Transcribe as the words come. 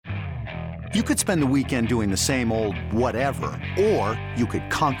You could spend the weekend doing the same old whatever, or you could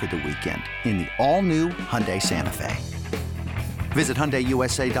conquer the weekend in the all-new Hyundai Santa Fe. Visit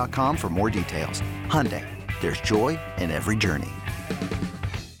HyundaiUSA.com for more details. Hyundai, there's joy in every journey.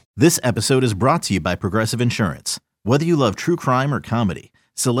 This episode is brought to you by Progressive Insurance. Whether you love true crime or comedy,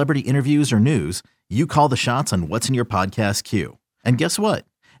 celebrity interviews or news, you call the shots on what's in your podcast queue. And guess what?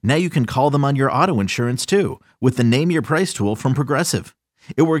 Now you can call them on your auto insurance too with the Name Your Price tool from Progressive.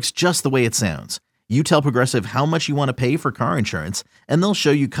 It works just the way it sounds. You tell Progressive how much you want to pay for car insurance, and they'll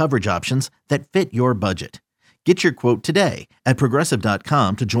show you coverage options that fit your budget. Get your quote today at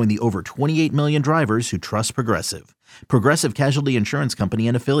Progressive.com to join the over 28 million drivers who trust Progressive. Progressive Casualty Insurance Company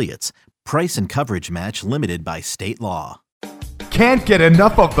and Affiliates. Price and coverage match limited by state law. Can't get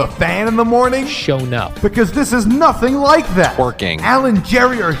enough of the Fan in the morning? Shown up. Because this is nothing like that. Working. Al and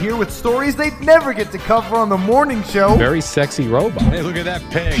Jerry are here with stories they'd never get to cover on the morning show. Very sexy robot. Hey, look at that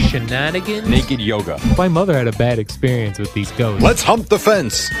pig. Shenanigans. Naked yoga. My mother had a bad experience with these ghosts. Let's hump the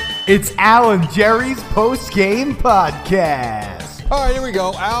fence. It's Al and Jerry's post-game podcast. All right, here we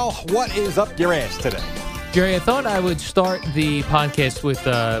go. Al, what is up your ass today? Jerry, I thought I would start the podcast with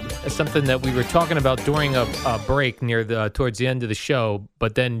something that we were talking about during a break towards the end of the show,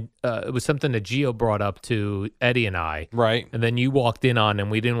 but then it was something that Gio brought up to Eddie and I. Right. And then you walked in on, and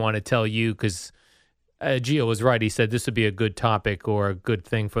we didn't want to tell you because Gio was right. He said this would be a good topic or a good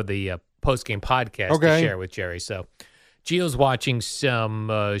thing for the post-game podcast to share with Jerry. So Gio's watching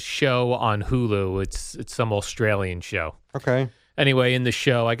some show on Hulu. It's some Australian show. Okay. Anyway, in the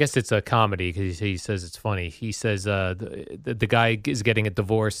show, I guess it's a comedy because he says it's funny. He says the guy is getting a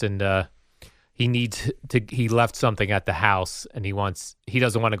divorce and he left something at the house and he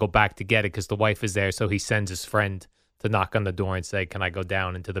doesn't want to go back to get it because the wife is there. So he sends his friend to knock on the door and say, "Can I go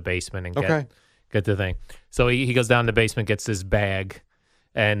down into the basement and get the thing?" So he goes down the basement, gets this bag,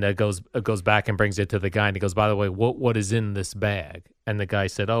 and goes back and brings it to the guy. And he goes, "By the way, what is in this bag?" And the guy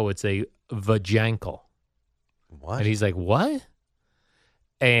said, "Oh, it's a vajankle." What? And he's like, "What?"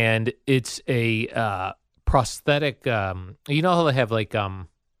 And it's a prosthetic. You know how they have like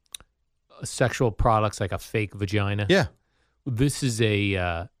sexual products like a fake vagina? Yeah. This is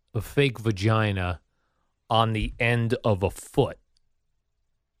a fake vagina on the end of a foot.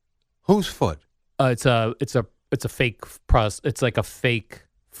 Whose foot? It's a fake It's like a fake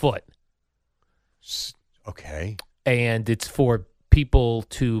foot. Okay. And it's for people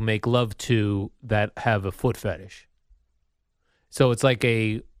to make love to that have a foot fetish. So it's like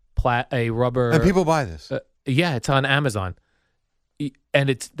a rubber. And people buy this. Yeah, it's on Amazon, and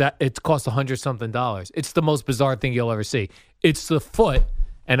it costs $100-something. It's the most bizarre thing you'll ever see. It's the foot,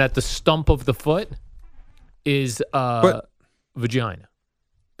 and at the stump of the foot is vagina.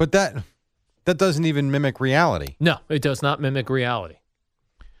 But that doesn't even mimic reality. No, it does not mimic reality.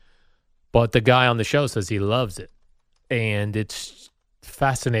 But the guy on the show says he loves it, and it's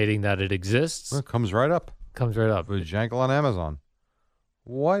fascinating that it exists. Well, it comes right up. Comes right up. Vajankle on Amazon.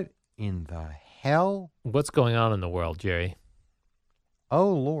 What in the hell? What's going on in the world, Jerry?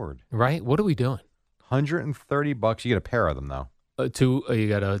 Oh, Lord. Right? What are we doing? $130. You get a pair of them, though. You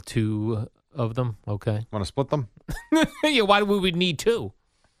got two of them? Okay. Want to split them? Yeah, why would we need two?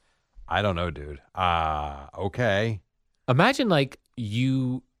 I don't know, dude. Okay. Imagine, like,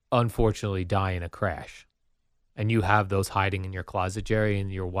 you unfortunately die in a crash, and you have those hiding in your closet, Jerry,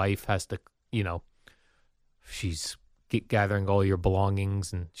 and your wife has to, she's gathering all your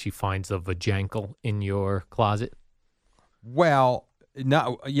belongings, and she finds a vajankle in your closet. Well,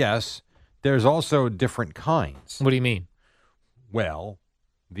 yes. There's also different kinds. What do you mean? Well,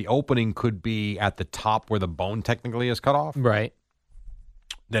 the opening could be at the top where the bone technically is cut off. Right.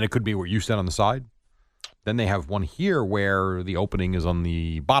 Then it could be where you sit on the side. Then they have one here where the opening is on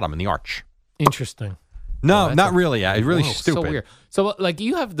the bottom in the arch. Interesting. No, not really. It's really stupid. So weird. So, like,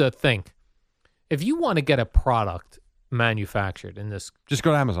 you have to think, if you want to get a product manufactured in this, just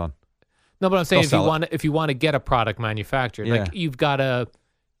go to Amazon. No, but I'm saying They'll if you want to get a product manufactured, Yeah. like, you've got to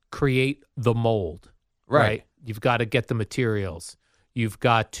create the mold, right? You've got to get the materials. You've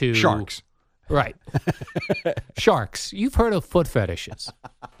got to Sharks. Right. Sharks. You've heard of foot fetishes.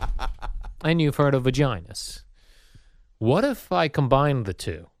 And you've heard of vaginas. What if I combine the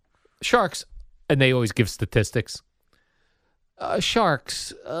two? Sharks, and they always give statistics.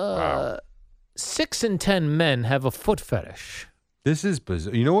 Sharks, Wow. 6 in 10 men have a foot fetish. This is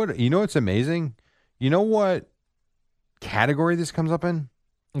bizarre. You know what? You know what's amazing? You know what category this comes up in?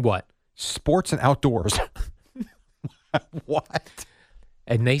 What? Sports and outdoors. What?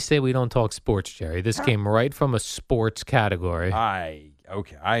 And they say we don't talk sports, Jerry. This came right from a sports category.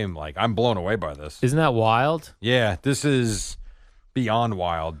 I'm blown away by this. Isn't that wild? Yeah, this is beyond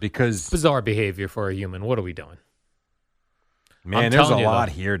wild because Bizarre behavior for a human. What are we doing? man, I'm there's a telling you, lot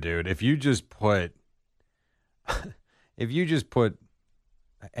though. here, dude. If you just put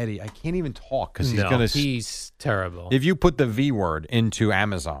Eddie, I can't even talk because he's terrible. If you put the V word into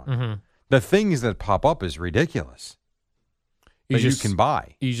Amazon, the things that pop up is ridiculous. You can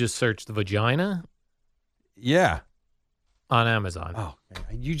buy. You just search the vagina Yeah. on Amazon. Oh,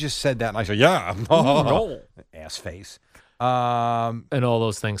 you just said that, and I said, "Yeah, No. ass face." And all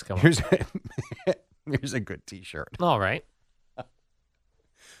those things come up. Here's a good T-shirt. All right.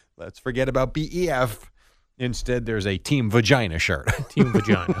 Let's forget about BEF. Instead, there's a Team Vagina shirt. Team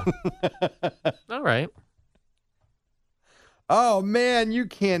vagina. All right. Oh man, you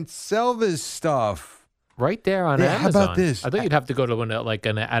can't sell this stuff. Right there on Yeah, Amazon. how about this? I thought you'd have to go to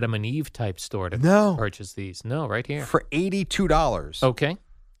an Adam and Eve type store to No. purchase these. No, right here. For $82, Okay.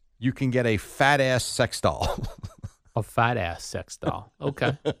 you can get a fat ass sex doll. A fat ass sex doll.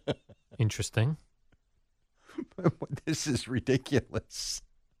 Okay. Interesting. This is ridiculous.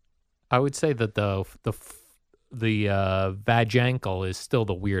 I would say that the vajankle is still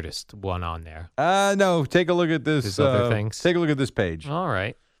the weirdest one on there. No, take a look at this. There's other things. Take a look at this page. All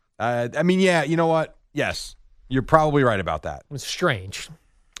right. I mean, yeah, you know what? Yes, you're probably right about that. It's strange.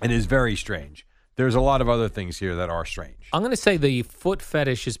 It is very strange. There's a lot of other things here that are strange. I'm going to say the foot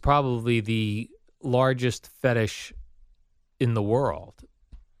fetish is probably the largest fetish in the world.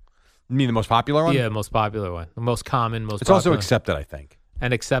 You mean the most popular one? Yeah, most popular one. The most common, most It's popular. also accepted, I think.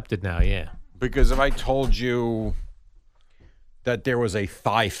 And accepted now, yeah. Because if I told you that there was a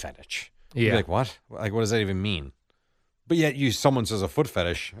thigh fetish, you'd be Yeah. like, what? Like, what does that even mean? But yet, someone says a foot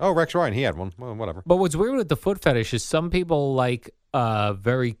fetish. Oh, Rex Ryan, he had one. Well, whatever. But what's weird with the foot fetish is some people like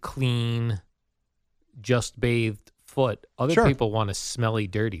very clean, just bathed foot. Other Sure. people want a smelly,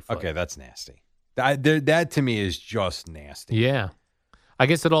 dirty foot. Okay, that's nasty. That to me is just nasty. Yeah. I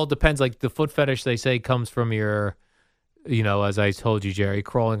guess it all depends. Like the foot fetish, they say, comes from your, as I told you, Jerry,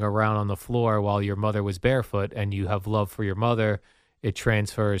 crawling around on the floor while your mother was barefoot and you have love for your mother. It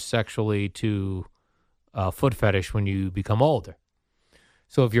transfers sexually to foot fetish when you become older.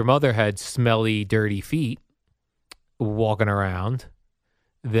 So if your mother had smelly, dirty feet walking around,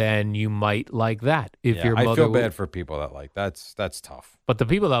 then you might like that. If Yeah, your I mother feel bad for people that like that's tough. But the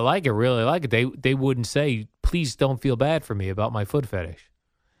people that like it really like it. They wouldn't say, "Please don't feel bad for me about my foot fetish.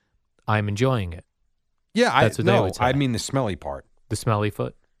 I'm enjoying it." Yeah, That's what they would say. I mean the smelly part. The smelly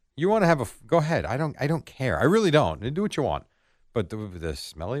foot. You want to have go ahead. I don't care. I really don't. Do what you want. But the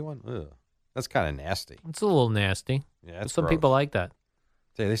smelly one, ugh, that's kind of nasty. It's a little nasty. Yeah, that's Some gross. people like that.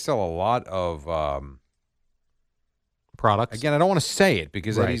 They sell a lot of. Products. Again, I don't want to say it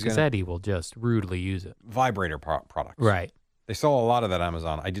because right, Eddie's 'cause going to Eddie will just rudely use it. vibrator products. Right. They sell a lot of that on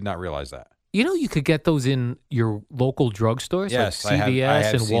Amazon. I did not realize that. You could get those in your local drugstores, Yes, like I CVS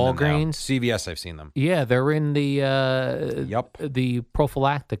have and seen them now. Walgreens. CVS, I've seen them. Yeah, they're in the Yup. the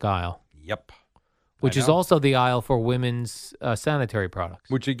prophylactic aisle, Yep. which I is know. also the aisle for women's sanitary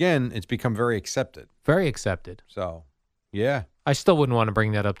products. Which again, it's become very accepted. Very accepted. So, yeah. I still wouldn't want to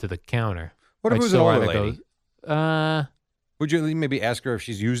bring that up to the counter. What if I'd it was an still older rather lady? Go, Would you maybe ask her if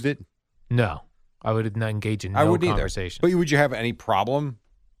she's used it? no, I would not engage in I no wouldn't either. conversation. But would you have any problem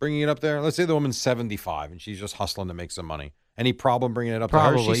bringing it up there? Let's say the woman's 75 and she's just hustling to make some money. Any problem bringing it up to her?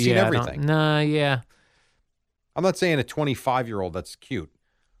 Probably, She's seen yeah. everything. Yeah. I'm not saying a 25-year-old that's cute.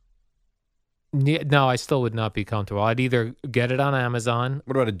 Yeah, no, I still would not be comfortable. I'd either get it on Amazon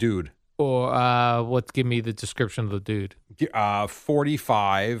What about a dude? or give me the description of the dude.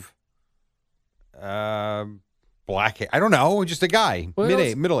 45, black hair. I don't know, just a guy, Well,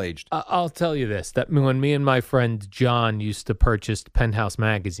 middle-aged. I'll tell you this, that when me and my friend John used to purchase Penthouse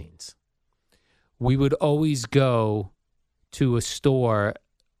magazines, we would always go to a store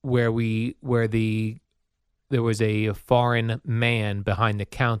where there was a foreign man behind the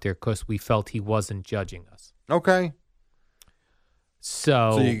counter because we felt he wasn't judging us. Okay.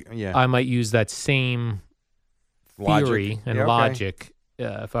 So, yeah. I might use that same Logic. theory and Yeah, okay. logic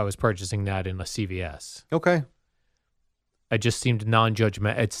if I was purchasing that in a CVS. Okay. It just seemed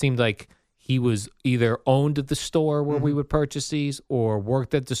non-judgment. It seemed like he was either owned the store where Mm-hmm. we would purchase these or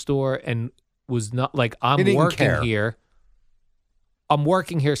worked at the store and was not like, I'm He didn't working care. here. I'm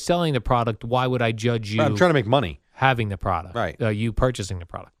working here selling the product. Why would I judge you I'm trying to make money. having the product? Right. You purchasing the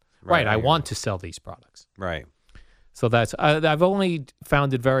product. Right, Right. I I hear want to sell these products. Right. So that's I've only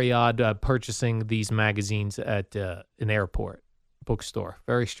found it very odd purchasing these magazines at an airport bookstore.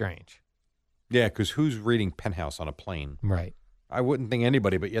 Very strange. Yeah, because who's reading Penthouse on a plane? Right. I wouldn't think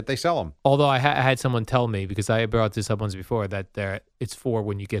anybody, but yet they sell them. Although I had someone tell me, because I brought this up once before, that it's for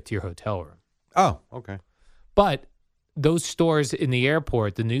when you get to your hotel room. Oh, okay. But those stores in the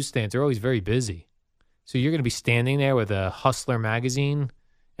airport, the newsstands, are always very busy. So you're going to be standing there with a Hustler magazine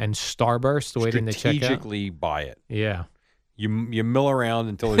and Starburst waiting to check out. Strategically buy it. Yeah. You mill around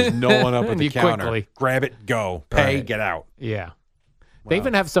until there's no one up at the You counter. quickly. Grab it, go, pay, Right. get out. Yeah. They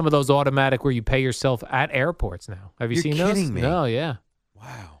even have some of those automatic where you pay yourself at airports now. Have you You're seen those? kidding me. No, yeah.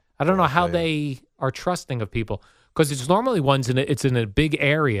 Wow. I don't know I'll how tell they you. are trusting of people because it's normally ones it's in a big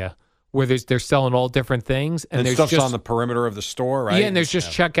area where they're selling all different things And there's stuff's just on the perimeter of the store, right? yeah, and there's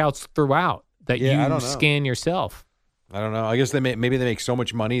just checkouts throughout that Yeah, I you don't know. scan yourself. I don't know. I guess maybe they make so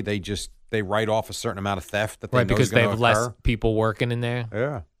much money they write off a certain amount of theft that they Right, know because is they gonna have less occur. people working in there.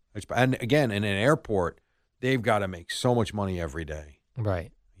 Yeah. And again, in an airport, they've got to make so much money every day.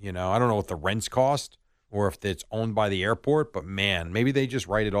 Right. You know, I don't know what the rents cost or if it's owned by the airport, but man, maybe they just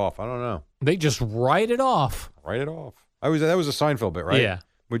write it off. I don't know. They just write it off. Write it off. That was a Seinfeld bit, right? Yeah.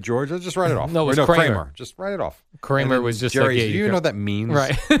 With George, just write it off. No, it was Or Kramer. Just write it off. Kramer And then was just Jerry, like, yeah, do you you know go- what that means?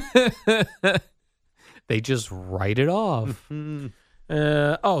 Right. They just write it off. Then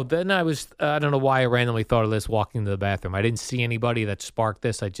I don't know why I randomly thought of this walking to the bathroom. I didn't see anybody that sparked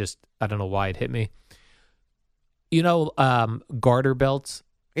this. I don't know why it hit me. You know, garter belts,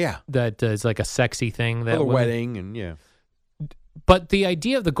 Yeah. that is like a sexy thing. For That the women- wedding and yeah. But the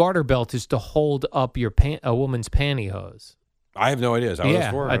idea of the garter belt is to hold up a woman's pantyhose. I have no idea. Is that what it's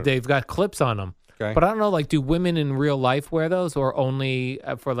for? They've got clips on them. Okay. But I don't know, like, do women in real life wear those or only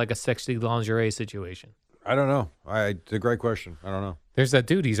for like a sexy lingerie situation? I don't know. It's a great question. I don't know. There's that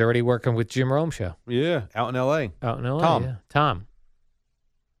dude. He's already working with Jim Rome show Yeah. Out in L.A. out in LA. Tom. Yeah. Tom.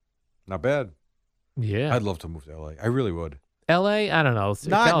 Not bad. Yeah. I'd love to move to L.A. I really would. LA, I don't know.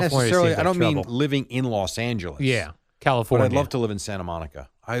 Not California necessarily. seems I like don't mean trouble. living in Los Angeles. Yeah. But California. I'd love to live in Santa Monica.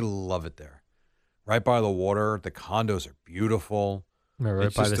 I love it there. Right by the water. The condos are beautiful. Right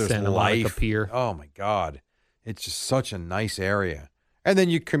It's by just the there's Santa Monica life. Pier. Oh my God. It's just such a nice area. And then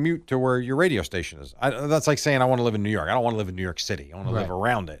you commute to where your radio station is. That's like saying I want to live in New York. I don't want to live in New York City. I want to live Right.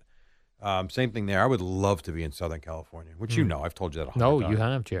 around it. Same thing there. I would love to be in Southern California, which you know. I've told you that 100 No, times. you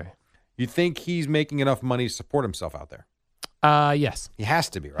have, Jerry. You think he's making enough money to support himself out there? Yes. He has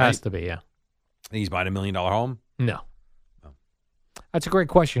to be, right? Has to be, yeah. And he's buying $1 million home? No. Oh. That's a great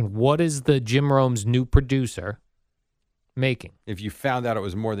question. What is the Jim Rome's new producer making? If you found out it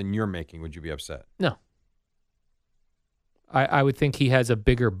was more than you're making, would you be upset? No. I would think he has a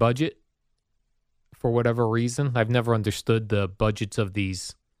bigger budget for whatever reason. I've never understood the budgets of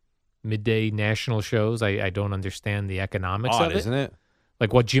these midday national shows. I don't understand the economics Odd, of it. isn't it?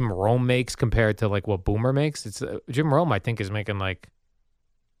 Like what Jim Rome makes compared to like what Boomer makes. It's Jim Rome, I think, is making like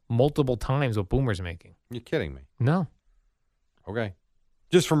multiple times what Boomer's making. You're kidding me. No, Okay.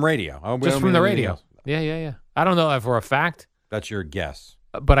 Just from radio. We just don't from mean the anything radio. else. Yeah. I don't know that for a fact, That's your guess.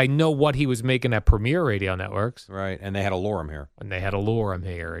 but I know what he was making at Premier Radio Networks, Right. And they had a Lorem here. and they had allure him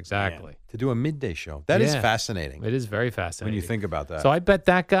here exactly. Man, to do a midday show. That is Yeah. fascinating It is very when fascinating. you think about that. So I bet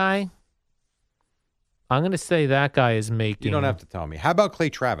that guy. I'm going to say that guy is making. You don't have to tell me. How about Clay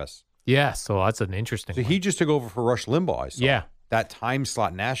Travis? Yeah, so that's an interesting. So one. he just took over for Rush Limbaugh, I saw. Yeah. That time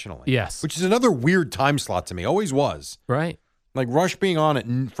slot nationally. Yes. Which is another weird time slot to me. Always was. Right. Like Rush being on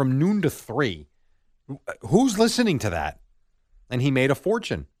it from noon to 3. Who's listening to that? And he made a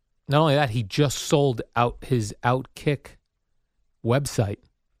fortune. Not only that, he just sold out his Outkick website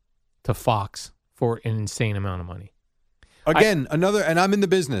to Fox for an insane amount of money. Again, another, and I'm in the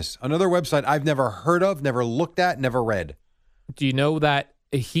business, another website I've never heard of, never looked at, never read. Do you know that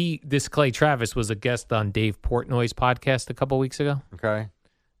this Clay Travis was a guest on Dave Portnoy's podcast a couple weeks ago? Okay.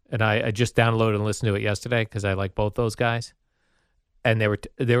 And I just downloaded and listened to it yesterday because I like both those guys. And they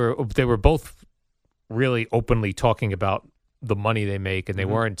were both really openly talking about the money they make, and they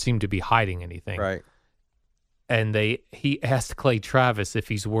weren't seemed to be hiding anything. Right. And he asked Clay Travis if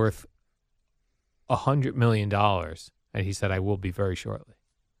he's worth $100 million, and he said, "I will be very shortly."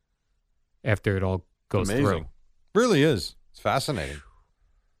 After it all goes Amazing. through, Really is. It's fascinating.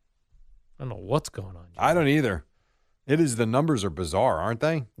 I don't know what's going on. I don't either. The numbers are bizarre, aren't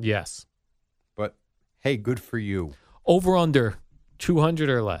they? Yes, But hey, good for you. over under 200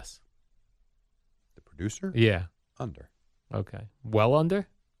 or less. The producer? Yeah. Under. Okay. Well under?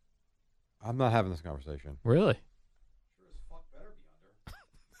 I'm not having this conversation. Really?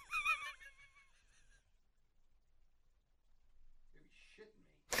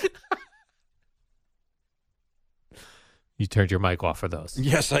 You turned your mic off for those.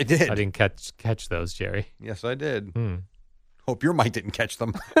 Yes, I did. I didn't catch those, Jerry. Yes, I did. Hmm. Hope your mic didn't catch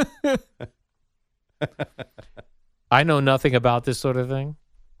them. I know nothing about this sort of thing.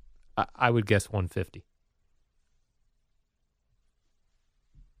 I would guess 150.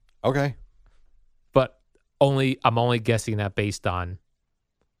 Okay. But I'm only guessing that based on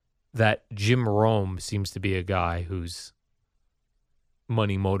that Jim Rome seems to be a guy who's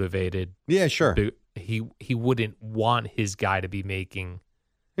money motivated. Yeah, sure. He wouldn't want his guy to be making.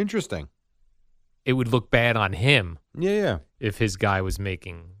 Interesting. It would look bad on him. Yeah. If his guy was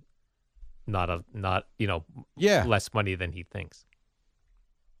making not Yeah. less money than he thinks.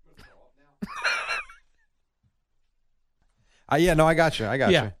 Yeah, no, I got you.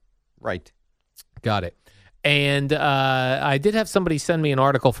 Yeah. Right. Got it. And I did have somebody send me an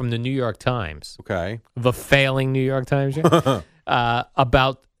article from the New York Times, Okay. the failing New York Times,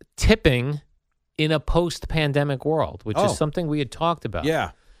 about tipping in a post-pandemic world, which is something we had talked about.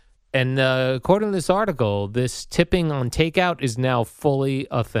 Yeah. And according to this article, this tipping on takeout is now fully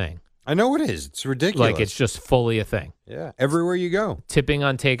a thing. I know it is. It's ridiculous. Like, it's just fully a thing. Yeah. Everywhere you go. Tipping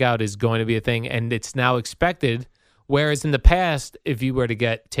on takeout is going to be a thing, and it's now expected. Whereas in the past, if you were to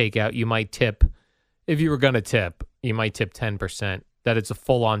get takeout, you might tip. If you were going to tip, you might tip 10%. That it's a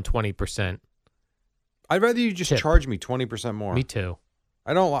full-on 20%. I'd rather you just Tip. charge me 20% more. Me too.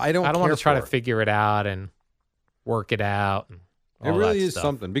 I don't want to try to figure it out and work it out. And It all really that is stuff.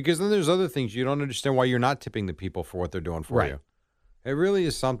 something, because then there's other things you don't understand why you're not tipping the people for what they're doing for Right. you. It really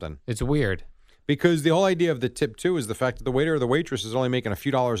is something, It's weird. because the whole idea of the tip too is the fact that the waiter or the waitress is only making a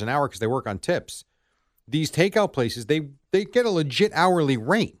few dollars an hour because they work on tips. These takeout places, they get a legit hourly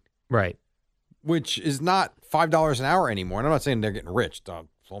rate, Right. which is not $5 an hour anymore. And I'm not saying they're getting rich. Don't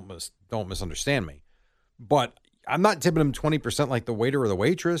misunderstand me. But I'm not tipping them 20% like the waiter or the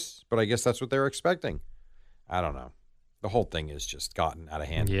waitress, but I guess that's what they're expecting. I don't know. The whole thing is just gotten out of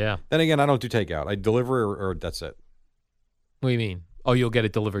hand. Yeah. Then again, I don't do takeout. I deliver or that's it. What do you mean? Oh, you'll get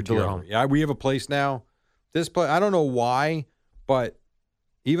it delivered to your home. Yeah, we have a place now. This place, I don't know why, but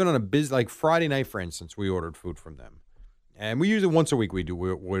even on a busy, like Friday night, for instance, we ordered food from them. And we usually once a week we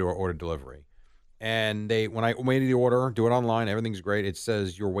order delivery. And when I made the order, do it online, everything's great. It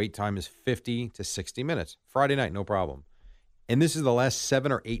says your wait time is 50 to 60 minutes. Friday night, no problem. And this is the last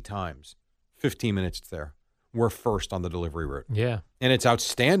 7 or 8 times, 15 minutes there. We're first on the delivery route. Yeah. And it's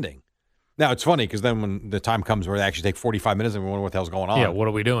outstanding. Now, it's funny because then when the time comes where they actually take 45 minutes and we wonder what the hell's going on. Yeah, what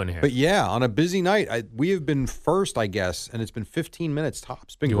are we doing here? But yeah, on a busy night, we have been first, I guess, and it's been 15 minutes tops.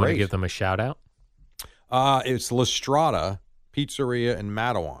 It's been you great. want to give them a shout out? It's La Strada Pizzeria in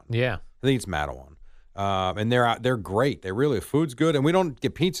Mattawan. Yeah. I think it's Mattawan. And they're great. They really, food's good. And we don't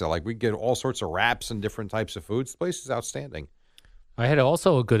get pizza. Like, we get all sorts of wraps and different types of foods. The place is outstanding. I had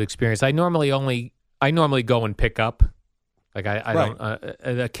also a good experience. I normally go and pick up. Like I Right.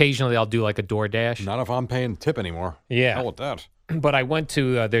 don't. Occasionally, I'll do like a DoorDash. Not if I'm paying tip anymore. Yeah. Hell with that. But I went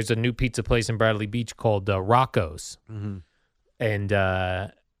to. There's a new pizza place in Bradley Beach called Rocco's, and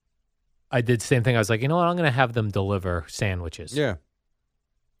I did the same thing. I was like, you know what? I'm going to have them deliver sandwiches. Yeah.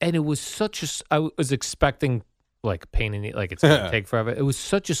 And it was such a. I was expecting like pain in the, like it's going to take forever. It was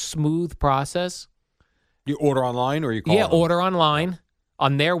such a smooth process. You order online or you call Yeah, them? order online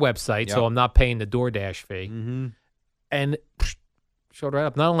on their website, so Yep. I'm not paying the DoorDash fee. Mm-hmm. And showed right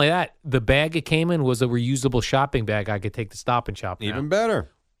up. Not only that, the bag it came in was a reusable shopping bag I could take to Stop and Shop now. Even better.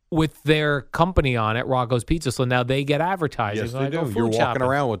 With their company on it, Rocco's Pizza. So now they get advertising. Yes, when they I go do. food You're walking shopping.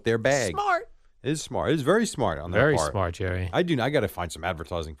 around with their bag. Smart. It is smart. It is very smart on their Very part. smart, Jerry. I got to find some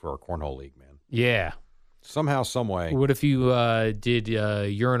advertising for our cornhole league, man. Yeah. Somehow, some way. What if you did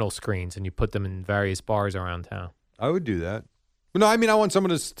urinal screens and you put them in various bars around town? I would do that. No, I mean, I want someone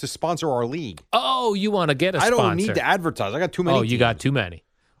to sponsor our league. Oh, you want to get a I sponsor. don't need to advertise. I got too many. Oh, you got teams. too many.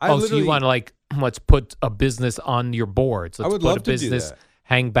 I So you literally- want to like, let's put a business on your boards. Let's I would put love a to do business, that.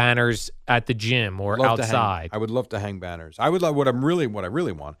 hang banners at the gym or Love to hang- outside. I would love to hang banners. I would like what I really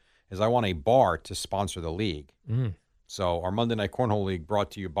want is I want a bar to sponsor the league. Mm. So our Monday Night Cornhole League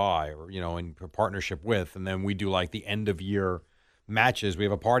brought to you by, or in partnership with, and then we do like the end of year matches. We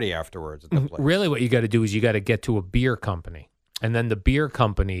have a party afterwards at the place. Really, what you got to do is you got to get to a beer company, and then the beer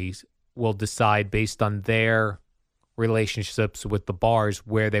companies will decide based on their relationships with the bars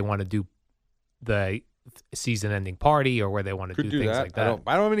where they want to do the season-ending party or where they want to Could do do things that. like that.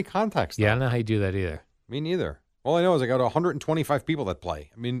 I don't have any contacts. Yeah, I though. don't know how you do that either. Me neither. All I know is I got 125 people that play.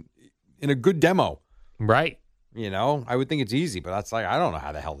 I mean, in a good demo, Right? I would think it's easy, but that's like I don't know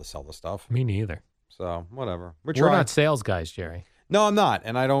how the hell to sell the stuff. Me neither. So whatever. We're trying. not sales guys, Jerry. No, I'm not,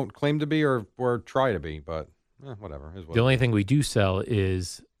 and I don't claim to be or try to be, but whatever. Is what The it only is. thing we do sell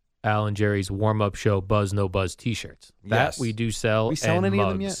is Al and Jerry's warm-up show Buzz No Buzz T-shirts. That Yes. we do sell. We selling and any of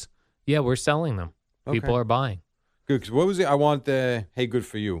them mugs. yet? Yeah, we're selling them. Okay. People are buying. Good. 'Cause what was it? I want the "Hey, good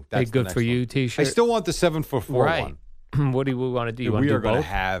for you." Hey, That's the good next for you one. T-shirt. I still want the 7-for-4 right. one. What do we want to do? You Dude, want we to are do going to both?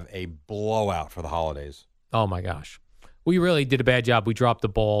 have a blowout for the holidays. Oh my gosh. We really did a bad job. We dropped the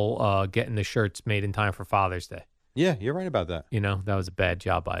ball getting the shirts made in time for Father's Day. Yeah, you're right about that. That was a bad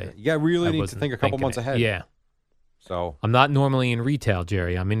job. I Really need to wasn't think a couple thinking months it. ahead. Yeah. So I'm not normally in retail,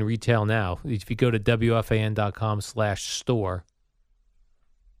 Jerry. I'm in retail now. If you go to WFAN.com/store,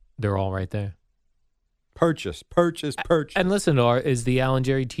 they're all right there. purchase. And listen, is the Alan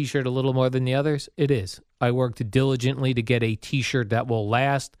Jerry T-shirt a little more than the others? It is. I worked diligently to get a T-shirt that will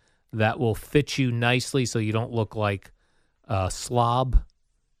last, that will fit you nicely so you don't look like a slob.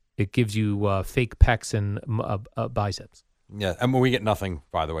 It gives you fake pecs and biceps. Yeah, I mean, we get nothing,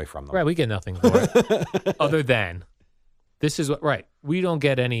 by the way, from them. Right, we get nothing for it other than this is what right. We don't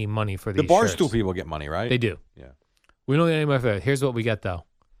get any money for these. The Barstool shirts. people get money, right? They do. Yeah. We don't get any money for that. Here's what we get though.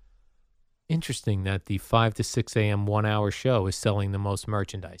 Interesting that the 5 to 6 a.m. 1 hour show is selling the most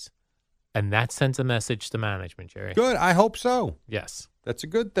merchandise, and that sends a message to management, Jerry. Good. I hope so. Yes. That's a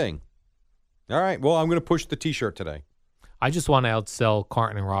good thing. All right. Well, I'm going to push the T-shirt today. I just want to outsell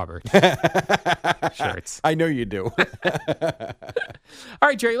Carton and Roberts shirts. I know you do. All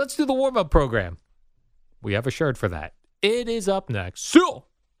right, Jerry, let's do the warm-up program. We have a shirt for that. It is up next. So,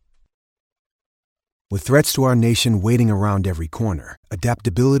 with threats to our nation waiting around every corner,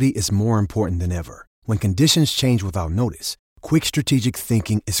 adaptability is more important than ever. When conditions change without notice, quick strategic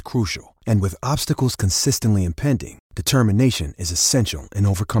thinking is crucial. And with obstacles consistently impending, determination is essential in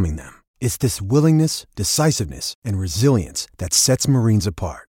overcoming them. It's this willingness, decisiveness, and resilience that sets Marines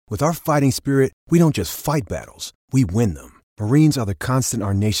apart. With our fighting spirit, we don't just fight battles, we win them. Marines are the constant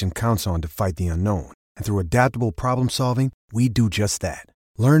our nation counts on to fight the unknown. And through adaptable problem solving, we do just that.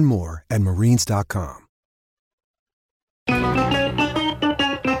 Learn more at Marines.com.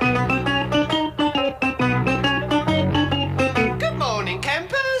 Good morning,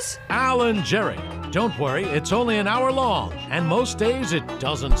 campers. Alan Jerry. Don't worry, it's only an hour long, and most days it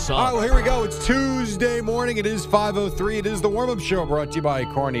doesn't suck. All right, well, here we go. It's Tuesday morning. It is 5:03. It is the warm-up show brought to you by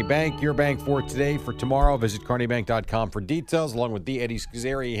Kearney Bank. Your bank for today, for tomorrow. Visit KearneyBank.com for details, along with D. Eddie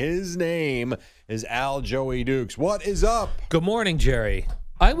Scazzeri. His name is Al Joey Dukes. What is up? good morning, Jerry.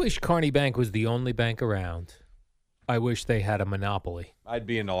 I wish Kearney Bank was the only bank around. I wish they had a monopoly. I'd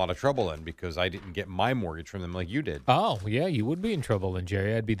be in a lot of trouble then because I didn't get my mortgage from them like you did. Oh, yeah, you would be in trouble then,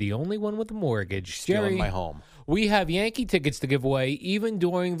 Jerry. I'd be the only one with a mortgage. Stealing Jerry, my home. we have Yankee tickets to give away even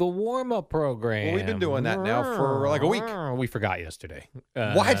during the warm-up program. Well, we've been doing that now for like a week. We forgot yesterday.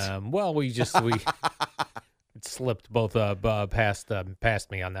 What? Well, we it slipped both past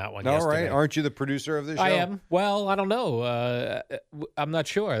me on that one All yesterday. right. Aren't you the producer of this show? I am. Well, I don't know. I'm not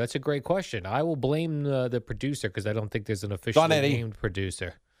sure. That's a great question. I will blame the producer because I don't think there's an officially named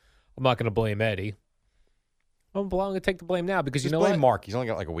producer. I'm not going to blame Eddie. I'm going to take the blame now because Just you know blame what? Mark. He's only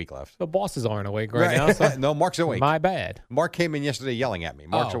got like a week left. The bosses aren't awake right now. So No, Mark's awake. my bad. Mark came in yesterday yelling at me.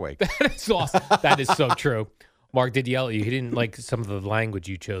 Mark's awake. That is awesome. That is so true. Mark did yell at you. He didn't like some of the language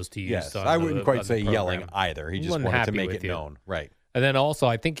you chose to use. Yes, on I the- wouldn't quite on the say yelling program. either. He just Wasn't wanted to happy make with it you. known. Right. And then also,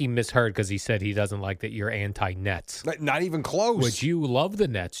 I think he misheard because he said he doesn't like that you're anti-Nets. Not even close. Which you love the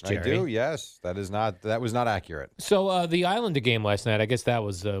Nets, Jerry. I do, yes. That was not accurate. So the Islander game last night, I guess that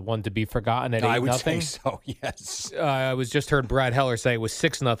was one to be forgotten at 8-0. I would say so, yes. I was just heard Brad Heller say it was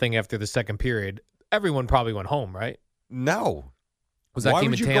 6-0 after the second period. Everyone probably went home, right? No. Was that Why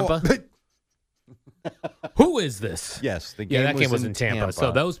game would in you go- Tampa? Who is this? Yes, the game Yeah, that game was in Tampa.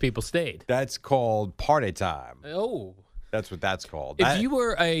 So those people stayed. That's called party time. Oh. That's what that's called. If you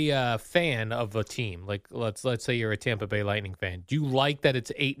were a fan of a team, like let's say you're a Tampa Bay Lightning fan, do you like that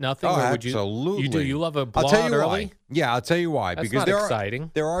it's 8-0? Oh, or would absolutely. You do. You love a I'll blowout tell you early. why. Yeah, I'll tell you why. That's because not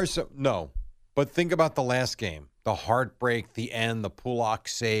exciting. There are some but think about the last game, the heartbreak, the end, the Pulak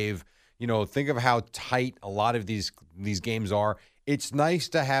save. You know, think of how tight a lot of these games are. It's nice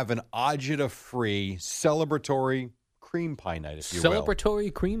to have an agita-free celebratory cream pie night, if you will.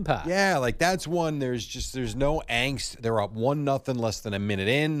 Celebratory cream pie. Yeah, like that's one. There's no angst. They're up 1-0 less than a minute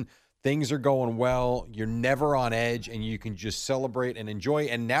in. Things are going well. You're never on edge, and you can just celebrate and enjoy.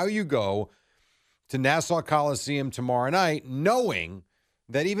 And now you go to Nassau Coliseum tomorrow night, knowing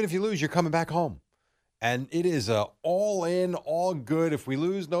that even if you lose, you're coming back home. And it is a all in, all good. If we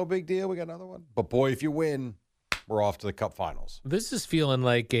lose, no big deal. We got another one. But boy, if you win, we're off to the Cup Finals. This is feeling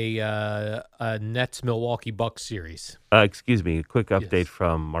like a Nets Milwaukee Bucks series. Excuse me, a quick update Yes.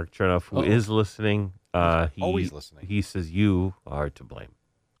 from Mark Chernoff, who Uh-oh. is listening. Always listening. He says you are to blame.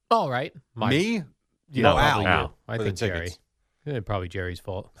 All right. Me? Yeah, No, probably Al. you. I For the think Jerry. tickets. Probably Jerry's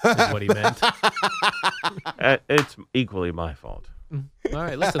fault is what he meant. It's equally my fault. All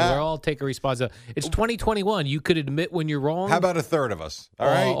right, listen, we're all taking responsibility. It's 2021. You could admit when you're wrong. How about a third of us? All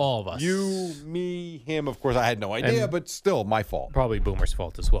right, all of us. You, me, him. Of course, I had no idea, but still, my fault. Probably Boomer's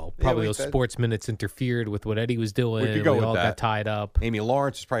fault as well. Yeah, Probably like those that. sports minutes interfered with what Eddie was doing. We could go with all that. got tied up. Amy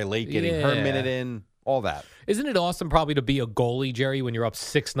Lawrence was probably late getting her Yeah. minute in. All that. Isn't it awesome probably to be a goalie, Jerry, when you're up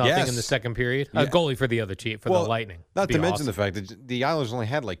 6-0 Yes. in the second period? Yeah. A goalie for the other team, for the Lightning. Not Be to mention awesome. the fact that the Islanders only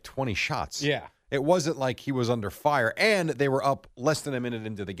had like 20 shots. Yeah. It wasn't like he was under fire, and they were up less than a minute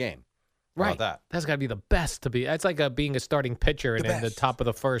into the game. How Right. about that? That's got to be the best to be. That's like being a starting pitcher, and The in the best. top of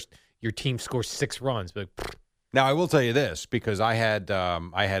the first, your team scores 6 runs. But Now, I will tell you this, because I had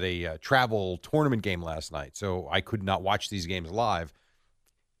a travel tournament game last night, so I could not watch these games live.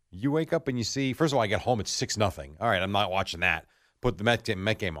 You wake up and you see, first of all, I get home, it's 6-0. All right, I'm not watching that. Put the Met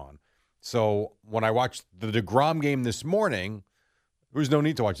game on. So when I watched the DeGrom game this morning, there was no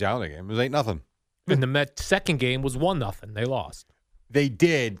need to watch the Islander game. It was 8-0. and the Mets' second game was 1-0. They lost. They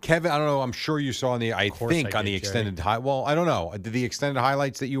did. Kevin, I don't know, I'm sure you saw on the, I course think I on the did, extended well, I don't know. Did the extended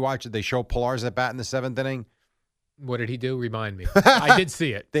highlights that you watched, did they show Pilar's at bat in the 7th inning? What did he do? Remind me. I did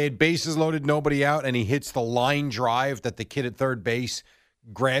see it. They had bases loaded, nobody out, and he hits the line drive that the kid at third base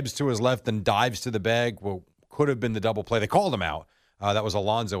grabs to his left and dives to the bag. Well, could have been the double play. They called him out. That was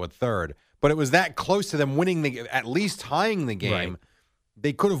Alonso at third. But it was that close to them winning, at least tying the game. Right.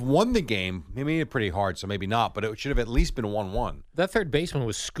 They could have won the game. They made it pretty hard, so maybe not, but it should have at least been 1-1. That third baseman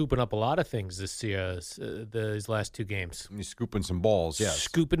was scooping up a lot of things this year, his last 2 games. He's scooping some balls, yes.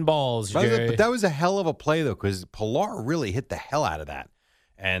 Scooping balls, But Jerry. that was a hell of a play, though, because Pilar really hit the hell out of that,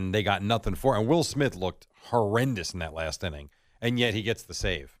 and they got nothing for it. And Will Smith looked horrendous in that last inning, and yet he gets the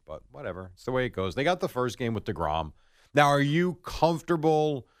save. But whatever. It's the way it goes. They got the first game with DeGrom. Now, are you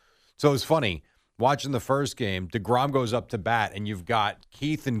comfortable? So it's funny. Watching the first game, DeGrom goes up to bat, and you've got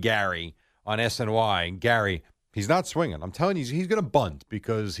Keith and Gary on SNY. And Gary, he's not swinging. I'm telling you, he's going to bunt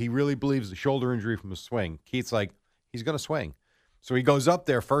because he really believes the shoulder injury from the swing. Keith's like, he's going to swing. So he goes up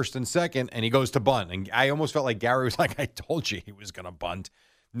there first and second, and he goes to bunt. And I almost felt like Gary was like, I told you he was going to bunt.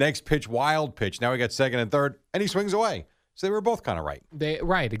 Next pitch, wild pitch. Now we got second and third, and he swings away. So they were both kind of right.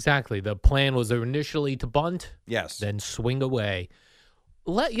 Right, exactly. The plan was initially to bunt, Yes. then swing away.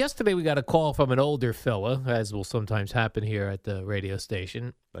 Yesterday we got a call from an older fella, as will sometimes happen here at the radio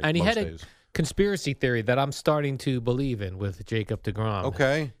station, Like and he most had a days. conspiracy theory that I'm starting to believe in with Jacob deGrom.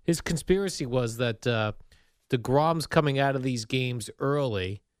 Okay. His conspiracy was that deGrom's coming out of these games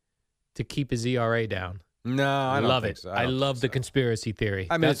early to keep his ERA down. No, I don't love think it. so. I don't love think the so. conspiracy theory.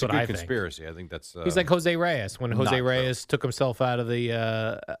 I mean, That's it's a what good I think. conspiracy. I think that's. He's like Jose Reyes when Jose not true. Reyes took himself out of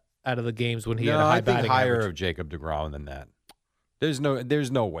the games when he had a no, high I think batting higher average. of Jacob deGrom than that. There's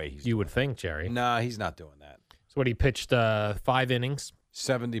no way he's. You would think, Jerry. Nah, he's not doing that. So what he pitched 5 innings,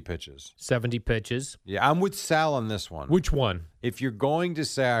 70 pitches. 70 pitches. Yeah, I'm with Sal on this one. Which one? If you're going to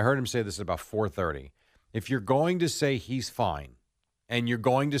say, I heard him say this at about 4:30. If you're going to say he's fine, and you're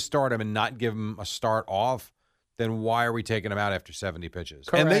going to start him and not give him a start off, then why are we taking him out after 70 pitches?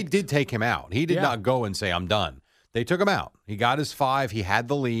 And they Correct. did take him out. He did Yeah. not go and say, I'm done. They took him out. He got his 5. He had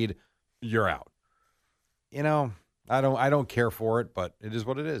the lead. You're out. You know, I don't care for it, but it is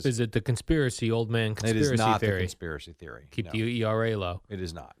what it is. Is it the conspiracy, old man It conspiracy is not theory? the conspiracy theory. Keep No, the ERA low. it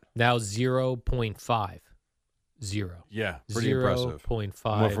is not. Now 0.5. 0. Yeah, pretty impressive.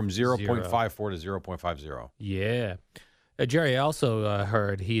 0.5. Went from 0.54 to 0.50. Yeah. Jerry, I also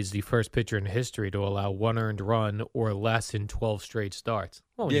heard he is the first pitcher in history to allow 1 earned run or less in 12 straight starts.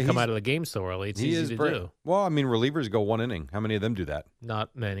 Well, when Yeah, you come he's- out of the game so early, it's He easy is to pretty- do. Well, I mean, relievers go 1 inning. How many of them do that?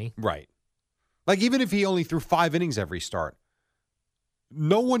 Not many. Right. Like, even if he only threw 5 innings every start,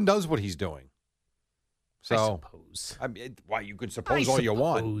 no one does what he's doing. I So, suppose. I mean, why you could suppose all you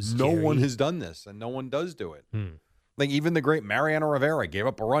want. suppose, No one Jerry. has done this, and no one does do it. Hmm. Like, even the great Mariano Rivera gave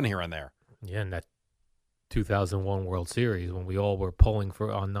up a run here and there. Yeah, and that 2001 World Series when we all were pulling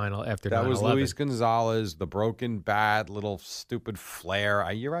for on 9 after That 9/11. was Luis Gonzalez, the broken bat, little stupid flare.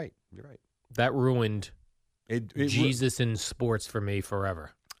 You're right. You're right. That ruined It Jesus in sports for me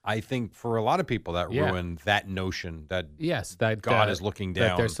forever. I think for a lot of people that Yeah. ruined that notion that Yes, that God is looking That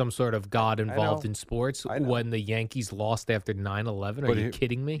down. there's some sort of God involved know. in sports. I know. When the Yankees lost after 9/11, are But you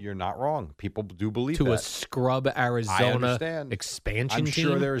kidding me? You're not wrong. People do believe To that. a scrub Arizona understand. expansion I'm team.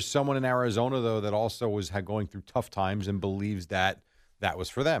 sure there is someone in Arizona though that also was going through tough times and believes that that was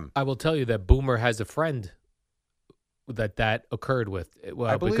for them. I will tell you that Boomer has a friend that occurred with. Well,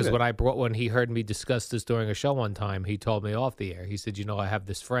 I believe because it. when he heard me discuss this during a show one time, he told me off the air. He said, "I have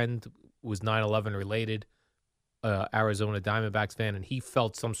this friend who was 9/11 related. Arizona Diamondbacks fan, and he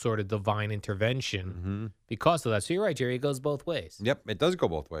felt some sort of divine intervention because of that. So you're right, Jerry. It goes both ways. Yep, it does go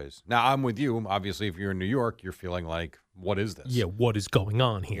both ways. Now, I'm with you. Obviously, if you're in New York, you're feeling like, what is this? Yeah, what is going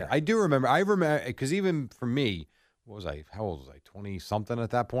on here? I do remember. I remember because even for me, what was I? How old was I? 20-something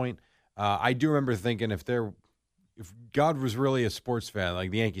at that point. I do remember thinking if God was really a sports fan, like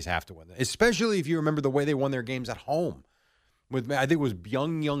the Yankees have to win, especially if you remember the way they won their games at home. With I think it was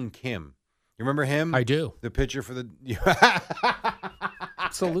Byung-Hyun Kim. You remember him? I do. The pitcher for the.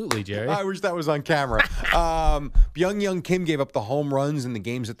 Absolutely, Jerry. I wish that was on camera. Byung-Hyun Kim gave up the home runs in the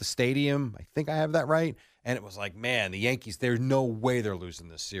games at the stadium. I think I have that right. And it was like, man, the Yankees, there's no way they're losing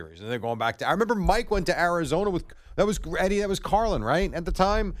this series. And they're going back to, I remember Mike went to Arizona with, that was Eddie, that was Carlin, right, at the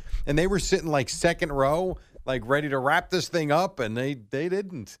time? And they were sitting like second row, like ready to wrap this thing up, and they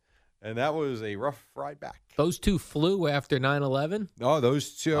didn't. And that was a rough ride back. Those two flew after 9/11? Oh,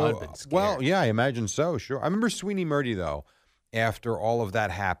 those two. I'd have been scared. Well, yeah, I imagine so, sure. I remember Sweeney Murdy, though, after all of that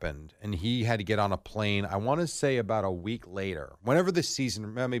happened, and he had to get on a plane, I want to say about a week later, whenever the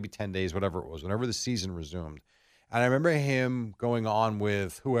season, maybe 10 days, whatever it was, whenever the season resumed. And I remember him going on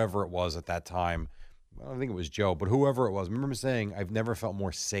with whoever it was at that time. I don't think it was Joe, but whoever it was. I remember him saying, I've never felt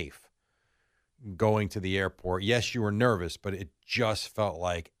more safe going to the airport. Yes, you were nervous, but it just felt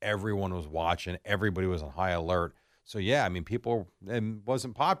like everyone was watching. Everybody was on high alert. So, yeah, I mean, people, it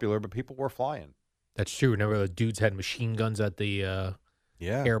wasn't popular, but people were flying. That's true. Remember the dudes had machine guns at the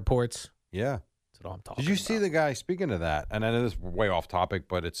airports? Yeah. That's what I'm talking about. Did you see the guy, speaking of that, and I know this is way off topic,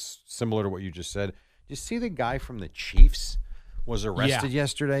 but it's similar to what you just said. Did you see the guy from the Chiefs was arrested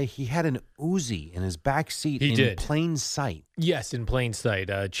yesterday? He had an Uzi in his back seat in plain sight. Yes, in plain sight.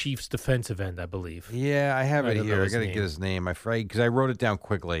 Chiefs defensive end, I believe. Yeah, I have I it don't know here. I his got to name. get his name. I'm afraid because I wrote it down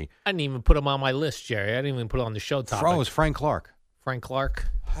quickly. I didn't even put him on my list, Jerry. I didn't even put it on the show topic. Oh, it was Frank Clark. Frank Clark.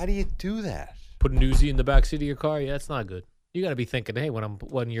 How do you do that? Put an Uzi in the backseat of your car? Yeah, that's not good. You got to be thinking, hey,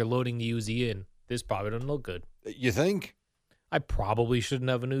 when you're loading the Uzi in, this probably doesn't look good. You think? I probably shouldn't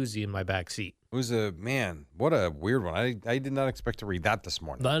have an Uzi in my backseat. It was what a weird one. I did not expect to read that this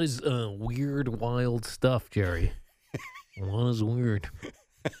morning. That is weird, wild stuff, Jerry. What is weird?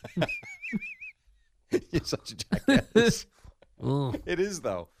 You're such a jackass. It is,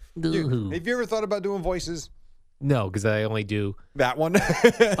 though. Have you ever thought about doing voices? No, because I only do that one.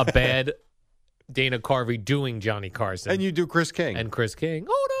 A bad Dana Carvey doing Johnny Carson. And you do Chris King. And Chris King.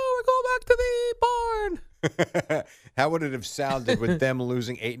 Oh, no, we're going back to the barn. How would it have sounded with them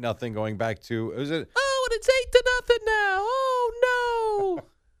losing 8-0 going back to, is it? Oh, and it's 8-0 now. Oh, no.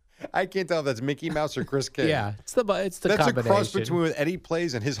 I can't tell if that's Mickey Mouse or Chris King. Yeah, it's the that's combination. A cross between what Eddie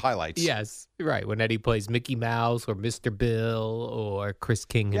plays and his highlights. Yes, right. When Eddie plays Mickey Mouse or Mr. Bill or Chris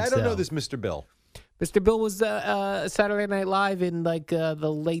King himself. I don't know this Mr. Bill. Mr. Bill was Saturday Night Live in like the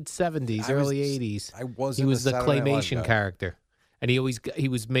late 70s, early 80s. He was the claymation character. And he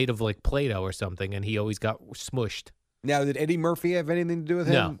was made of like Play-Doh or something, and he always got smushed. Now, did Eddie Murphy have anything to do with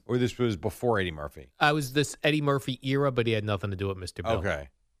him? No. Or this was before Eddie Murphy? I was this Eddie Murphy era, but he had nothing to do with Mr. Bill. Okay.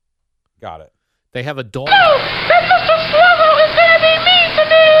 Got it. They have a dog.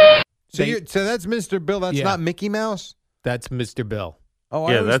 So that's Mr. Bill. That's not Mickey Mouse? That's Mr. Bill. Oh,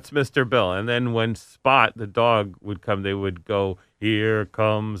 yeah, that's Mr. Bill. And then when Spot, the dog, would come, they would go, "Here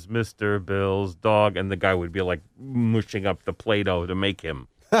comes Mr. Bill's dog." And the guy would be like mushing up the Play-Doh to make him.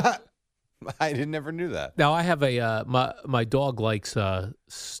 I never knew that. Now, I have a, my dog likes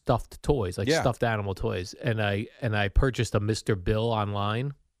stuffed toys, like stuffed animal toys. And I purchased a Mr. Bill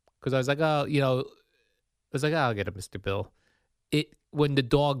online because I was like, I'll get a Mr. Bill. When the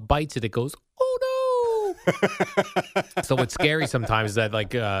dog bites it, it goes, "Oh, no." So it's scary sometimes that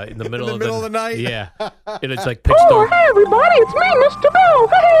like in the middle of the night. Yeah. And it's like pitch dark. Oh, hey everybody, it's me, Mr. Bill.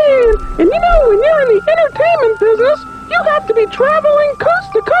 Hey! And you know, when you're in the entertainment business, you have to be traveling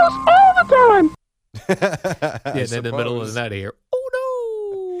coast to coast all the time. Yeah, and then in the middle of the night here.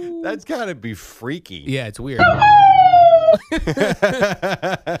 Oh no. That's gotta be freaky. Yeah, it's weird.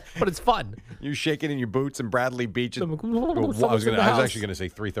 But it's fun. You shaking in your boots and Bradley Beach. I was actually gonna say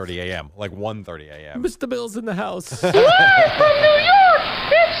 3:30 a.m. like 1:30 a.m. Mr. Bill's in the house. Live from New York,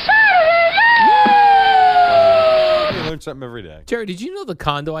 it's Saturday night! You learn something every day. Jerry, did you know the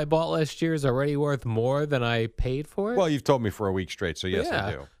condo I bought last year is already worth more than I paid for it? Well, you've told me for a week straight, so yes,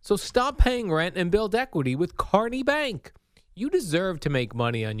 I do. So stop paying rent and build equity with Carney Bank. You deserve to make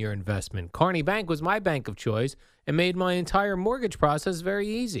money on your investment. Carney Bank was my bank of choice and made my entire mortgage process very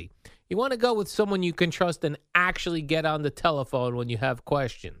easy. You want to go with someone you can trust and actually get on the telephone when you have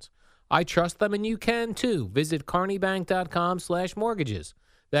questions. I trust them and you can too. Visit carneybank.com/mortgages.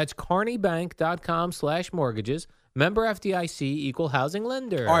 That's carneybank.com/mortgages. Member FDIC, equal housing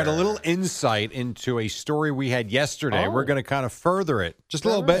lender. All right, a little insight into a story we had yesterday. Oh. We're going to kind of further it just a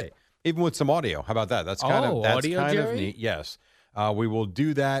little bit, even with some audio. How about that? That's kind of audio, Jerry? neat. Yes. We will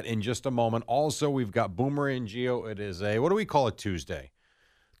do that in just a moment. Also, we've got Boomer and Gio. It is what do we call it, Tuesday?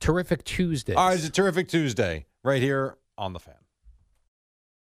 Terrific Tuesday. All right, it's a Terrific Tuesday right here on The Fan.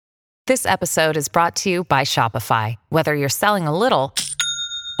 This episode is brought to you by Shopify. Whether you're selling a little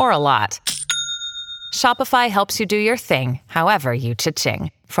or a lot, Shopify helps you do your thing, however you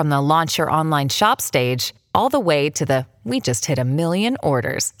cha-ching. From the launch your online shop stage, all the way to the we just hit 1 million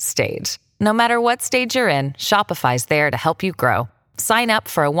orders stage. No matter what stage you're in, Shopify's there to help you grow. Sign up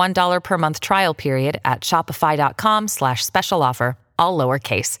for a $1 per month trial period at shopify.com/special offer, all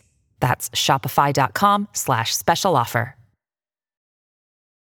lowercase. That's shopify.com/special offer.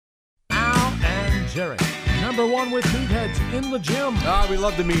 Al and Jerry, number one with meatheads in the gym. We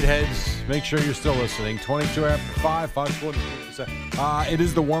love the meatheads. Make sure you're still listening. 22 after 5, 5:40. It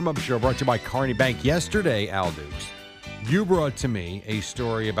is the warm-up show brought to you by Carney Bank. Yesterday, Al Dukes, you brought to me a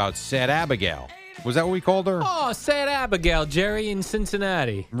story about Sad Abigail. Was that what we called her? Oh, sad Abigail, Jerry, in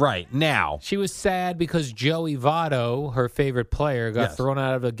Cincinnati. Right, now. She was sad because Joey Votto, her favorite player, got thrown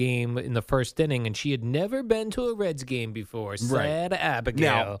out of a game in the first inning, and she had never been to a Reds game before. Sad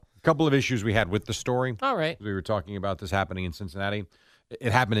Abigail. Now, a couple of issues we had with the story. All right. We were talking about this happening in Cincinnati.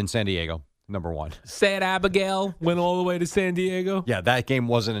 It happened in San Diego, number one. Sad Abigail went all the way to San Diego. Yeah, that game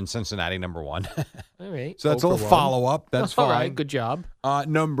wasn't in Cincinnati, number one. All right. So that's a little follow-up. That's fine. All right, good job.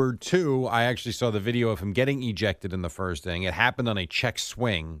 Number two, I actually saw the video of him getting ejected in the first inning. It happened on a check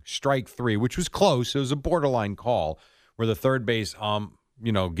swing, strike 3, which was close. It was a borderline call where the third base,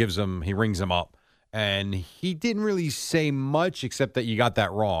 he rings him up. And he didn't really say much except that you got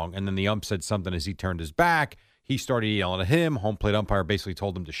that wrong. And then the ump said something as he turned his back. He started yelling at him. Home plate umpire basically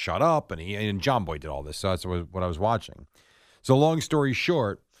told him to shut up. And John Boy did all this. So that's what I was watching. So long story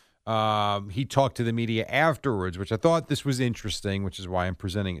short, he talked to the media afterwards, which I thought this was interesting, which is why I'm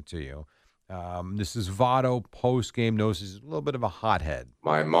presenting it to you. This is Votto post-game knows he's a little bit of a hothead.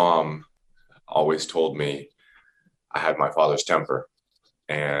 My mom always told me I had my father's temper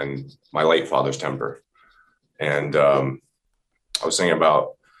and my late father's temper. And I was thinking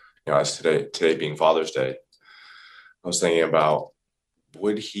about, as today being Father's Day, I was thinking about,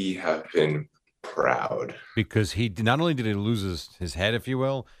 would he have been proud? Because not only did he lose his head, if you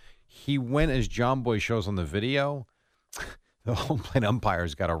will, he went, as John Boy shows on the video, the home plate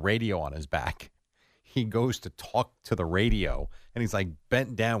umpire's got a radio on his back. He goes to talk to the radio, and he's like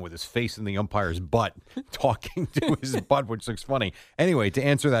bent down with his face in the umpire's butt, talking to his butt, which looks funny. Anyway, to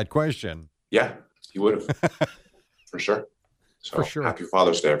answer that question. Yeah, he would have. For sure. So, for sure. Happy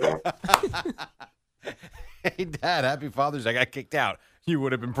Father's Day, everyone. Hey, Dad, happy Father's Day. I got kicked out. You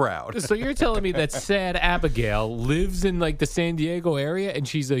would have been proud. So you're telling me that sad Abigail lives in like the San Diego area, and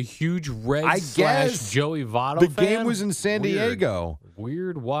she's a huge Reds / Joey Votto the fan? game was in San Diego.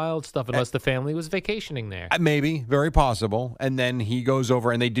 Weird, wild stuff. Unless the family was vacationing there. Maybe, very possible. And then he goes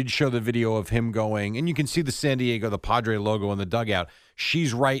over, and they did show the video of him going, and you can see the San Diego, the Padre logo in the dugout.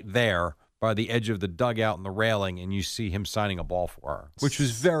 She's right there by the edge of the dugout and the railing, and you see him signing a ball for her, which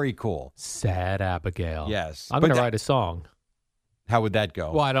was very cool. Sad Abigail. Yes. I'm going to write a song. How would that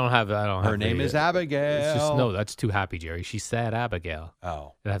go? Well, I don't have. Her name is Abigail. It's just, no, that's too happy, Jerry. She's sad Abigail.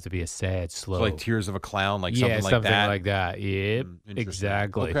 Oh. It'd have to be a sad, slow. So like Tears of a Clown, like something like that? something like that. Yep,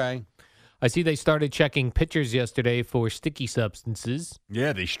 exactly. Okay. I see they started checking pitchers yesterday for sticky substances.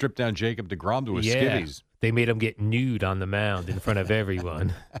 Yeah, they stripped down Jacob deGrom to his skivvies. They made him get nude on the mound in front of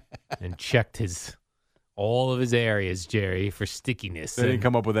everyone and checked all of his areas, Jerry, for stickiness. They didn't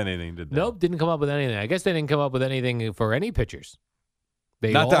come up with anything, did they? Nope, didn't come up with anything. I guess they didn't come up with anything for any pitchers.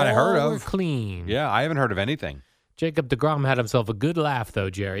 They Not that I heard all of. were clean. Yeah, I haven't heard of anything. Jacob deGrom had himself a good laugh,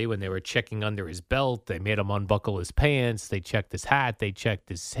 though, Jerry, when they were checking under his belt. They made him unbuckle his pants. They checked his hat. They checked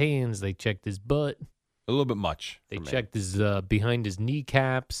his hands. They checked his butt. A little bit much. They checked his behind his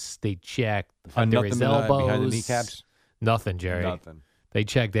kneecaps. They checked under his nothing elbows. behind the kneecaps? Nothing, Jerry. Nothing. They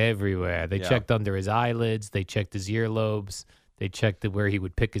checked everywhere. They Yeah. checked under his eyelids. They checked his earlobes. They checked where he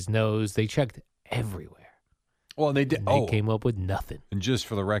would pick his nose. They checked everywhere. Well, and they did. And they came up with nothing. And just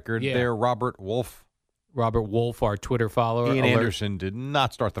for the record, Yeah. there, Robert Wolf, our Twitter follower. Ian alert. Anderson did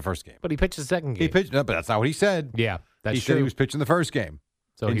not start the first game. But he pitched the second game. He pitched, no, but that's not what he said. Yeah, that's he true. said he was pitching the first game.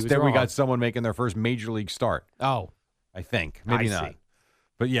 So he was instead, we wrong. got someone making their first major league start. Oh, I think maybe I not. see.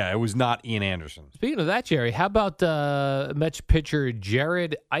 But yeah, it was not Ian Anderson. Speaking of that, Jerry, how about Mets pitcher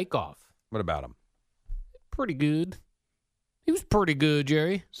Jared Eichhoff? What about him? Pretty good. He was pretty good,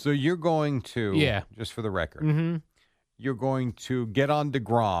 Jerry. So you're going to, Yeah. just for the record, Mm-hmm. you're going to get on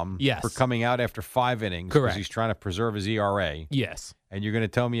DeGrom Yes. for coming out after 5 innings Correct. because he's trying to preserve his ERA. Yes. And you're going to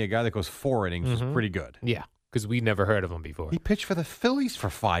tell me a guy that goes 4 innings is pretty good. Yeah, because we never heard of him before. He pitched for the Phillies for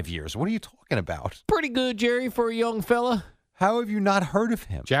 5 years. What are you talking about? Pretty good, Jerry, for a young fella. How have you not heard of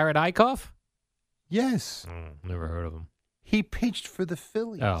him? Jared Eichhoff? Yes. Never heard of him. He pitched for the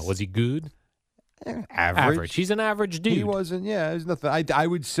Phillies. Oh, was he good? Average. He's an average dude. He wasn't. Yeah, there's nothing. I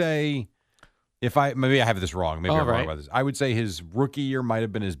would say, maybe I have this wrong. Maybe All I'm wrong right. about this. I would say his rookie year might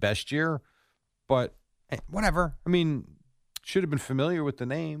have been his best year, but whatever. I mean, should have been familiar with the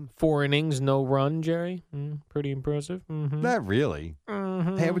name. 4 innings, no run, Jerry. Pretty impressive. Mm-hmm. Not really.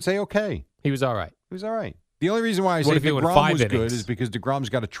 Mm-hmm. Hey, I would say okay. He was all right. He was all right. The only reason why I What say if he went DeGrom 5 was good innings? is because DeGrom's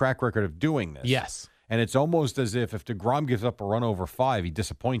got a track record of doing this. Yes. And it's almost as if DeGrom gives up a run over 5, he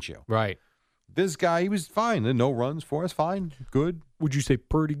disappoints you. Right. This guy, he was fine. No runs for us, fine, good. Would you say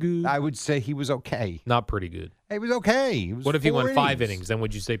pretty good? I would say he was okay. Not pretty good. He was okay. He was What if he 4 went 5 innings? Then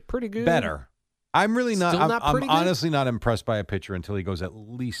would you say pretty good? Better. I'm really not. Still not I'm pretty good? honestly not impressed by a pitcher until he goes at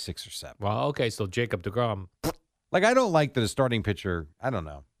least 6 or 7. Well, okay, so Jacob DeGrom. Like, I don't like that a starting pitcher. I don't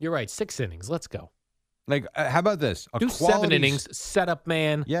know. You're right. 6 innings. Let's go. Like, how about this? Do 7 innings, setup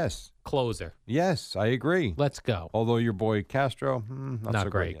man, Yes. closer. Yes, I agree. Let's go. Although your boy Castro, Not so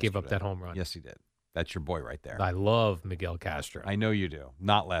great. Give up yesterday. that home run. Yes, he did. That's your boy right there. I love Miguel Castro. I know you do.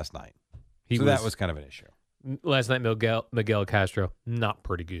 Not last night. He that was kind of an issue. Last night, Miguel Castro, not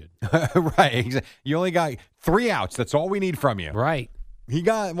pretty good. Right. You only got 3 outs. That's all we need from you. Right. He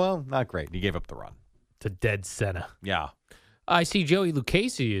got, well, not great. He gave up the run. To dead center. Yeah. I see Joey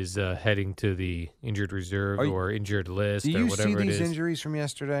Lucchesi is heading to the injured reserve Are you- or injured list Do or you whatever see it these is. injuries from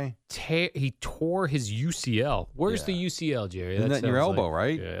yesterday? He tore his UCL. Where's the UCL, Jerry? Isn't that in your sounds elbow, like-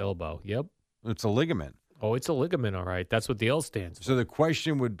 right? Yeah, elbow. Yep. It's a ligament. Oh, it's a ligament, all right. That's what the L stands for. So the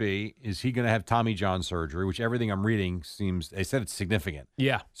question would be, is he going to have Tommy John surgery, which everything I'm reading seems, they said it's significant.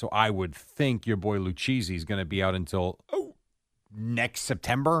 Yeah. So I would think your boy Lucchesi is going to be out until next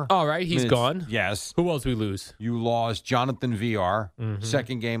September. All right, he's I mean, gone. Yes. Who else we lose? You lost Jonathan VR, Mhm.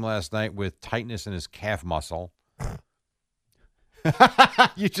 second game last night with tightness in his calf muscle.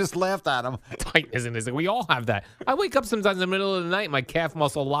 You just laughed at him. Tightness in his. We all have that. I wake up sometimes in the middle of the night, my calf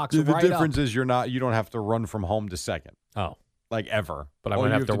muscle locks The right difference up. is you don't have to run from home to second, Oh, like ever. but I All might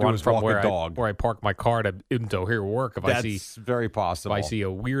you have to do run is from walk a where dog. I park my car to here work if That's I see very if possible. I see a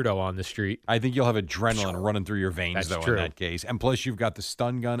weirdo on the street. I think you'll have adrenaline running through your veins, That's though, true. in that case. And plus, you've got the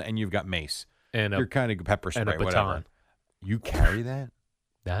stun gun and you've got mace. And You're kind of pepper spray, and a whatever. baton. You carry that?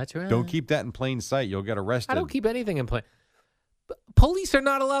 That's right. Don't keep that in plain sight. You'll get arrested. I don't keep anything in play. Police are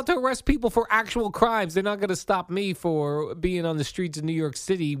not allowed to arrest people for actual crimes. They're not going to stop me for being on the streets of New York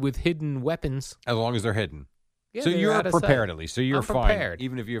City with hidden weapons. As long as they're hidden. Yeah, so they're you're out of prepared sight. at least. So you're I'm fine. prepared.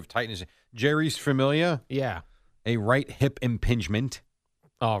 Even if you have tightness. Jerry's Familia, Yeah. a right hip impingement.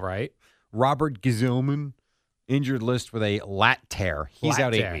 All right. Robert Gizelman, injured list with a lat tear. He's Lat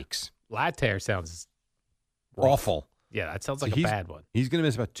out 8 tear. weeks. Lat tear sounds rough. Awful. Yeah, that sounds So like a he's- bad one. He's going to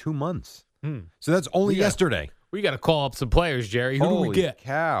miss about 2 months. Hmm. So that's only We got- yesterday. We got to call up some players, Jerry. Who Holy do we get?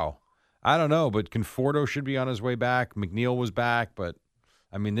 cow. I don't know, but Conforto should be on his way back. McNeil was back, but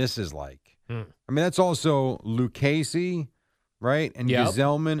I mean, this is like, I mean, that's also Lucchesi, right? And Yep.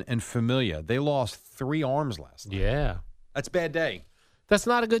 Gizelman and Familia. They lost 3 arms last night. Yeah. That's a bad day. That's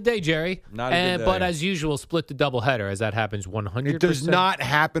not a good day, Jerry. Not a good day. But as usual, split the doubleheader as that happens 100%. It does not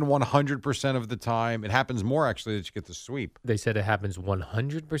happen 100% of the time. It happens more, actually, that you get the sweep. They said it happens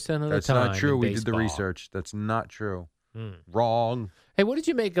 100% of That's the time. not true. in We did the baseball. research. That's not true. Hmm. Wrong. Hey, what did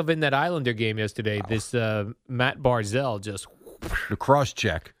you make of in that Islander game yesterday? This Matt Barzell just The cross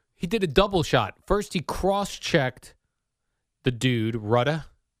check. he did a double shot. First, he cross-checked the dude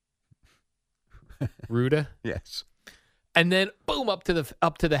Ruda, Yes. and then boom up to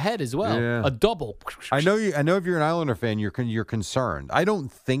the head as well. Yeah. A double. I know you. I know if you're an Islander fan, you're concerned. I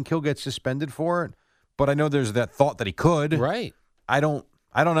don't think he'll get suspended for it, but I know there's that thought that he could. Right. I don't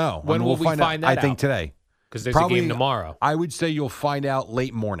know. When And will we'll we find find out. that I think out? today. Because there's a game tomorrow. I would say you'll find out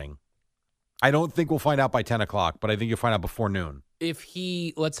late morning. I don't think we'll find out by 10 o'clock, but I think you'll find out before noon. If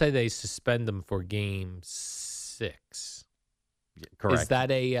he, let's say they suspend him for game 6. Correct.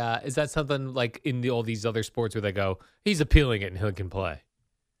 Is that something like in all these other sports where they go, he's appealing it and he can play?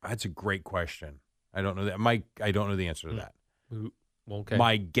 That's a great question. I don't know that. Mike, I don't know the answer to that. Okay.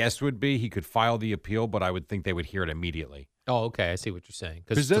 My guess would be he could file the appeal, but I would think they would hear it immediately. Oh, okay. I see what you're saying.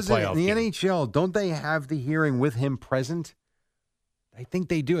 Because Because it's a playoff in the game. NHL, don't they have the hearing with him present? I think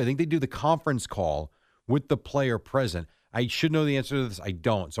they do. I think they do the conference call with the player present. I should know the answer to this. I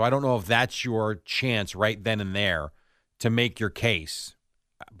don't. So I don't know if that's your chance right then and there to make your case.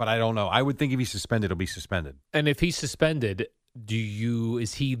 But I don't know. I would think if he's suspended, he'll be suspended. And if he's suspended,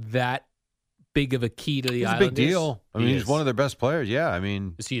 is he that big of a key to the He's Islanders? a big deal. I mean, he's one of their best players. Yeah, I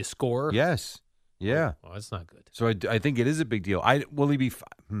mean. Is he a scorer? Yes. Yeah. Oh, that's not good. So I think it is a big deal. Will he be?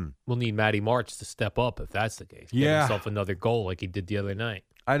 We'll need Matty March to step up if that's the case. Get himself another goal like he did the other night.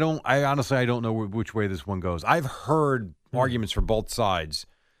 I honestly don't know which way this one goes. I've heard arguments for both sides,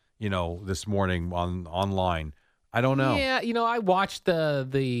 this morning online. I don't know. Yeah, I watched the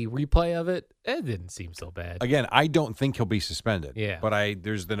replay of it. It didn't seem so bad. Again, I don't think he'll be suspended. Yeah. But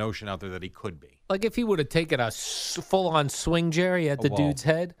there's the notion out there that he could be. Like if he would have taken a full-on swing, Jerry, at the dude's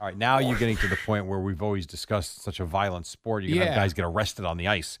head. All right, now you're getting to the point where we've always discussed such a violent sport. You can have guys get arrested on the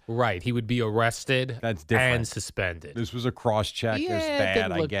ice. Right. He would be arrested. That's different. And suspended. This was a cross-check. Yeah, it was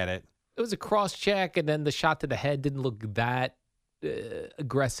bad. I get it. It was a cross-check, and then the shot to the head didn't look that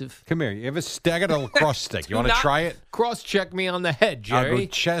aggressive. Come here. You have a staggered little cross stick. You want to try it? Cross-check me on the head, Jerry. I'll go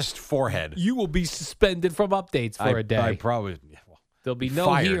chest, forehead. You will be suspended from updates for a day. I probably... There'll be no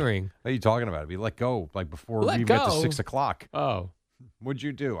fired. hearing. What are you talking about? Be let go before we even get to 6 o'clock. Oh. What'd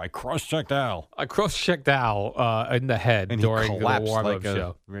you do? I cross-checked Al. I cross-checked Al in the head and during he the collapsed warm-up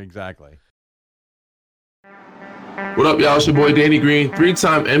show. Exactly. What up, y'all? It's your boy Danny Green,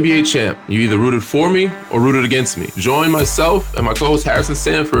 3-time NBA champ. You either rooted for me or rooted against me. Join myself and my co-host Harrison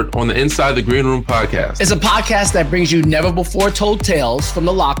Sanford on the Inside the Green Room podcast. It's a podcast that brings you never-before-told tales from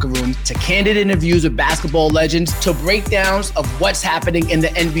the locker room to candid interviews with basketball legends to breakdowns of what's happening in the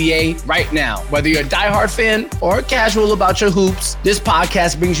NBA right now. Whether you're a diehard fan or casual about your hoops, this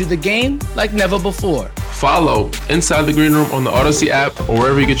podcast brings you the game like never before. Follow Inside the Green Room on the Odyssey app or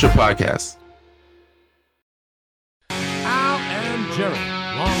wherever you get your podcasts. Jerry,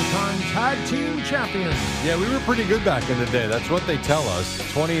 longtime tag team champions. Yeah, we were pretty good back in the day. That's what they tell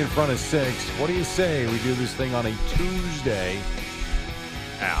us. 20 in front of 6. What do you say we do this thing on a Tuesday?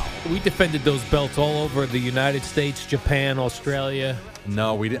 Ow. We defended those belts all over the United States, Japan, Australia.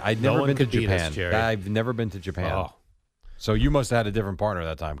 No, I'd never been to Japan. Us, I've never been to Japan. Oh. So you must have had a different partner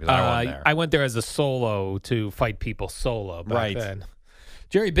that time because I wasn't there. I went there as a solo to fight people solo back then.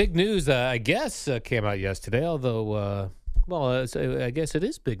 Jerry, big news, I guess, came out yesterday, although... I guess it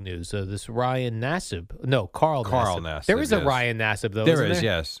is big news. This Ryan Nassib. No, Carl Nassib. There is a Ryan Nassib, though, There isn't is,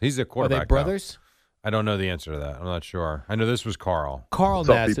 there? yes. He's a quarterback. Are they brothers? I don't know the answer to that. I'm not sure. I know this was Carl. What's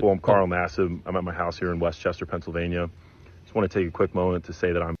up, people? I'm Carl Nassib. I'm at my house here in Westchester, Pennsylvania. Just want to take a quick moment to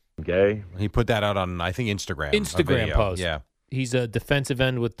say that I'm gay. He put that out on, I think, Instagram. Instagram post. Yeah. He's a defensive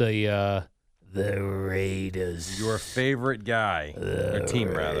end with the Raiders. Your favorite guy. Your team,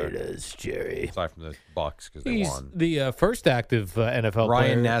 rather. Raiders, Jerry. Aside from the Bucks, because they He's won. the first active NFL player.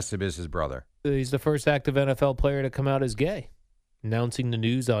 Ryan Nassib is his brother. He's the first active NFL player to come out as gay. Announcing the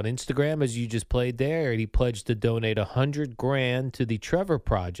news on Instagram, as you just played there, and he pledged to donate $100,000 to the Trevor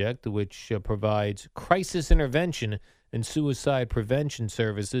Project, which provides crisis intervention and suicide prevention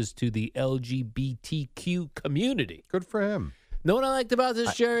services to the LGBTQ community. Good for him. Know what I liked about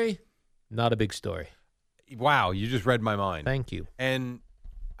this, Jerry? Not a big story. Wow, you just read my mind. Thank you. And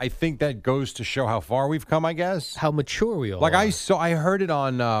I think that goes to show how far we've come, I guess. How mature we all like are. I heard it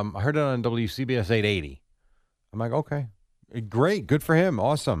on WCBS 880. I'm like, okay. Great, good for him.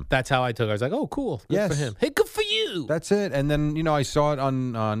 Awesome. That's how I took it. I was like, oh, cool. Good for him. Hey, good for you. That's it. And then, I saw it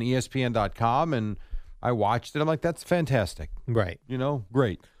on ESPN.com and I watched it. I'm like, that's fantastic. Right.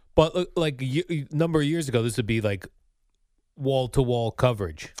 Great. But like a number of years ago, this would be like wall-to-wall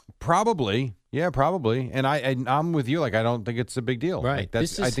coverage. Probably. Yeah, probably. And I'm with you. Like, I don't think it's a big deal. Right. Like,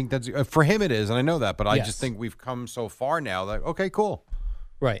 that's, I think that's, for him it is, and I know that, but I just think we've come so far now that, okay, cool.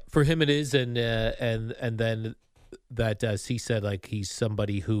 Right. For him it is, and then that, as he said, like, he's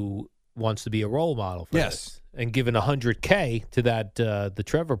somebody who wants to be a role model for this. And giving $100K to that, the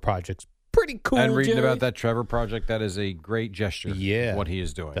Trevor Project's pretty cool, And reading Jerry. about that Trevor Project, that is a great gesture. Yeah. What he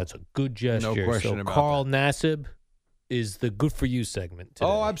is doing. That's a good gesture. No question so about Carl Nassib is the good for you segment today.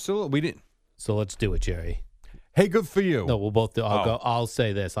 Oh, absolutely. We didn't. So let's do it, Jerry. Hey, good for you. No, we'll both do. I'll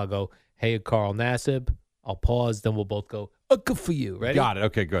say this. I'll go, hey, Carl Nassib. I'll pause. Then we'll both go, good for you. Ready? Got it.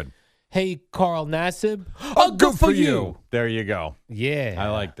 Okay, good. Hey, Carl Nassib. Good for you. There you go. Yeah. I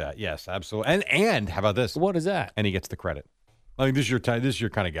like that. Yes, absolutely. And how about this? What is that? And he gets the credit. I think this is your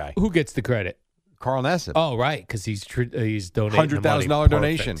kind of guy. Who gets the credit? Carl Nassib. Oh, right, because he's donating $100,000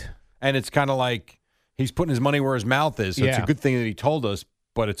 donation. And it's kind of like he's putting his money where his mouth is. So it's a good thing that he told us,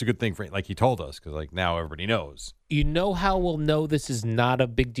 but it's a good thing for like he told us because like now everybody knows. You know how we'll know this is not a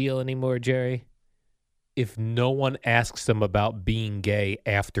big deal anymore, Jerry? If no one asks him about being gay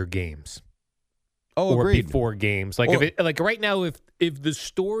after games. Oh, or agreed. before games. Like if right now, if the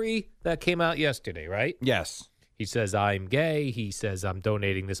story that came out yesterday, right? Yes. He says, I'm gay. He says, I'm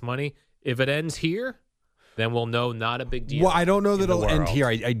donating this money. If it ends here, then we'll know not a big deal. Well, I don't know that in the it'll end world. here.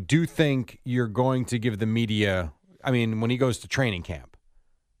 I do think you're going to give the media, I mean, when he goes to training camp,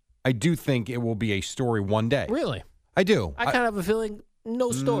 I do think it will be a story one day. Really? I do. I kind of have a feeling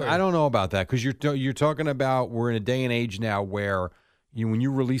no story. I don't know about that because you're talking about we're in a day and age now where when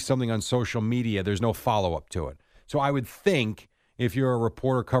you release something on social media, there's no follow-up to it. So I would think if you're a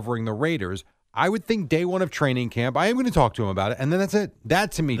reporter covering the Raiders, I would think day one of training camp, I am going to talk to him about it, and then that's it.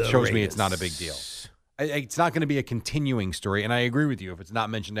 That, to me, shows me it's not a big deal. It's not going to be a continuing story, and I agree with you if it's not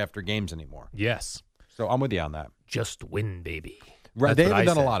mentioned after games anymore. Yes. So I'm with you on that. Just win, baby. Right, That's they what haven't I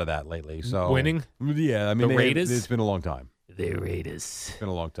done said. a lot of that lately. So Winning? Yeah, I mean, The Raiders? it's been a long time. The Raiders. It's been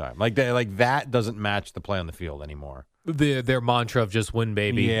a long time. Like that doesn't match the play on the field anymore. Their mantra of just win,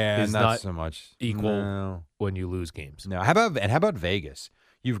 baby, Yeah, is not not so much equal when you lose games. No, how about Vegas?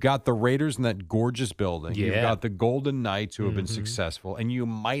 You've got the Raiders in that gorgeous building. You've Yeah. got the Golden Knights who have been successful, and you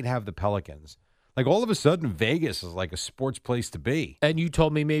might have the Pelicans. Like all of a sudden, Vegas is like a sports place to be. And you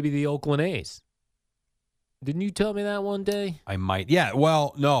told me maybe the Oakland A's. Didn't you tell me that one day? I might. Yeah.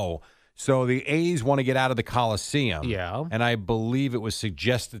 Well, no. So the A's want to get out of the Coliseum. Yeah. And I believe it was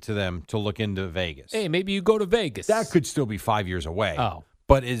suggested to them to look into Vegas. Hey, maybe you go to Vegas. That could still be 5 years away. Oh.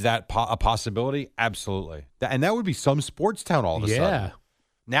 But is that a possibility? Absolutely. And that would be some sports town all of a sudden. Yeah.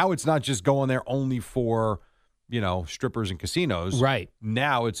 Now it's not just going there only for, strippers and casinos. Right.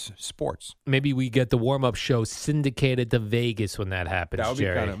 Now it's sports. Maybe we get the warm-up show syndicated to Vegas when that happens, That would be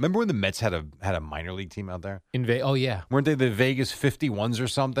Jerry. kind of. Remember when the Mets had a minor league team out there? Oh, yeah. Weren't they the Vegas 51s or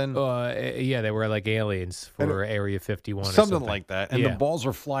something? Yeah, they were like aliens for Area 51 or something like that. And Yeah. the balls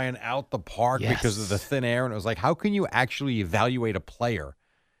are flying out the park because of the thin air. And it was like, how can you actually evaluate a player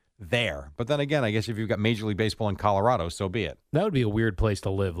there? But then again, I guess if you've got Major League Baseball in Colorado, so be it. That would be a weird place to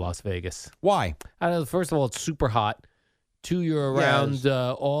live, Las Vegas. Why? I don't know. First of all, it's super hot. Two, you're around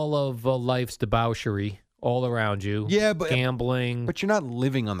all of life's debauchery all around you. Yeah, but gambling. But you're not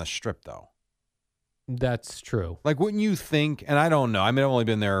living on the Strip, though. That's true. Like, wouldn't you think, and I don't know, I mean, I've only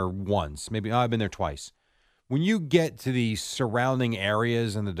been there once. Maybe I've been there twice. When you get to the surrounding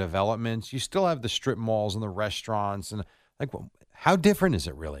areas and the developments, you still have the strip malls and the restaurants. And, like, how different is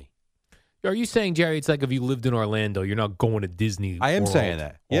it really? Are you saying, Jerry, it's like if you lived in Orlando, you're not going to Disney I am World saying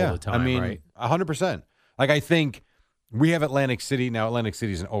that. all Yeah. the time, I mean, right? 100%. Like, I think we have Atlantic City. Now, Atlantic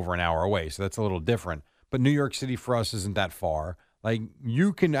City isn't over an hour away, so that's a little different. But New York City for us isn't that far. Like,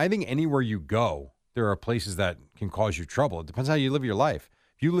 you can, I think anywhere you go, there are places that can cause you trouble. It depends how you live your life.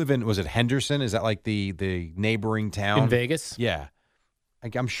 If you live in, was it Henderson? Is that like the neighboring town? In Vegas? Yeah.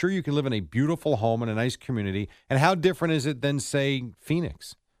 Like, I'm sure you can live in a beautiful home in a nice community. And how different is it than, say,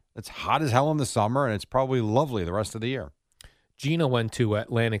 Phoenix? It's hot as hell in the summer, and it's probably lovely the rest of the year. Gina went to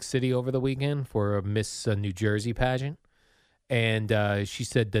Atlantic City over the weekend for a Miss New Jersey pageant, and she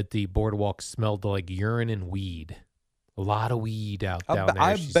said that the boardwalk smelled like urine and weed. A lot of weed out down there.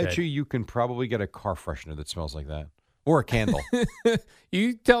 I she bet said. you can probably get a car freshener that smells like that. Or a candle.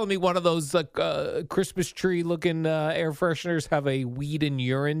 You telling me one of those Christmas tree looking air fresheners have a weed and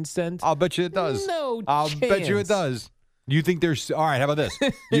urine scent? I'll bet you it does. No I'll bet you it chance. does. You think there's all right? How about this?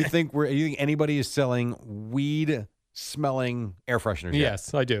 You think anybody is selling weed smelling air fresheners? yet?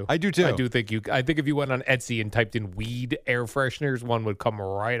 Yes, I do. I do too. I do think you. I think if you went on Etsy and typed in weed air fresheners, one would come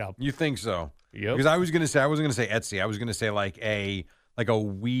right up. You think so? Yep. Because I wasn't gonna say Etsy. I was gonna say like a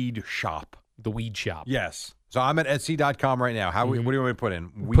weed shop. The weed shop. Yes. So I'm at Etsy.com right now. What do you want me to put in?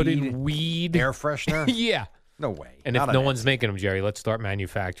 Put in weed air freshener. Yeah. No way. And if Not no on one's Etsy. making them, Jerry, let's start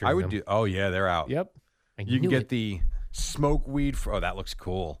manufacturing I would them. do. Oh yeah, they're out. Yep. I You can knew get it. the smoke weed. Oh, that looks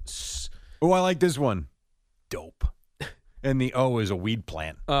cool. Oh, I like this one. Dope. And the O is a weed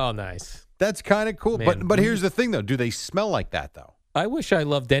plant. Oh, nice. That's kind of cool. Man, but here's the thing, though. Do they smell like that, though? I wish I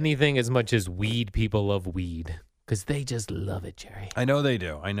loved anything as much as weed people love weed because they just love it, Jerry. I know they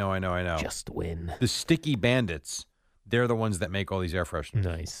do. I know. Just win. The Sticky Bandits, they're the ones that make all these air fresheners.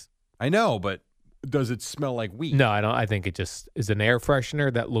 Nice. I know, but does it smell like weed? No, I don't. I think it just is an air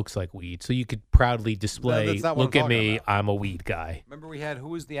freshener that looks like weed. So you could proudly display, that's not what look I'm at talking me, about. I'm a weed guy. Remember who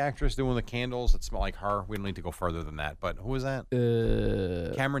was the actress doing the candles that smell like her? We don't need to go further than that. But who was that?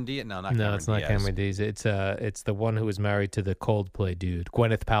 Cameron Diaz? No, not Cameron No, it's not Diaz. Cameron Diaz. It's the one who was married to the Coldplay dude,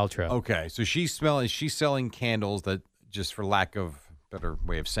 Gwyneth Paltrow. Okay, so she's selling candles that, just for lack of better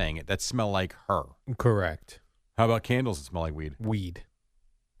way of saying it, that smell like her. Correct. How about candles that smell like weed? Weed.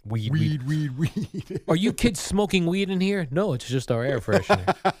 Weed. Are you kids smoking weed in here? No, it's just our air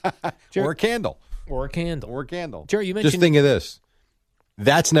freshener. Or a candle. Or a candle. Or a candle. Jerry, you mentioned Just think of this.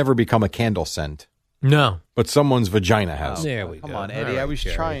 That's never become a candle scent. No. But someone's vagina has. There we Come go. on, Eddie. All I right, was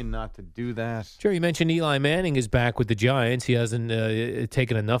Jerry. trying not to do that. Sure, you mentioned Eli Manning is back with the Giants. He hasn't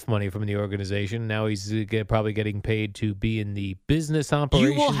taken enough money from the organization. Now he's probably getting paid to be in the business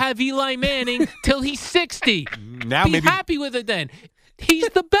operation. You will have Eli Manning till he's 60. Now be maybe happy with it then. He's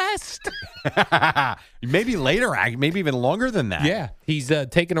the best. maybe later, maybe even longer than that. Yeah, he's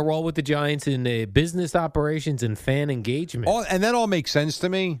taking a role with the Giants in business operations and fan engagement. And that all makes sense to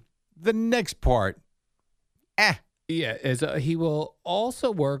me. The next part, Yeah, he will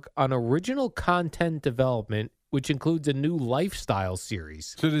also work on original content development, which includes a new lifestyle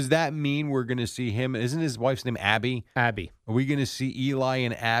series. So does that mean we're going to see him? Isn't his wife's name Abby? Abby. Are we going to see Eli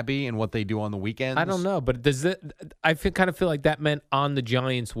and Abby and what they do on the weekends? I don't know, but does it? I kind of feel like that meant on the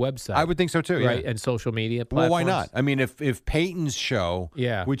Giants' website. I would think so too, right? yeah. And social media Well, platforms. why not? I mean, if Peyton's show,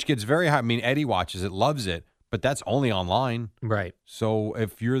 which gets very high, I mean, Eddie watches it, loves it, but that's only online. Right. So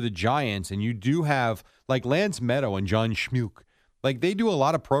if you're the Giants and you do have, like Lance Meadow and John Schmuck, like they do a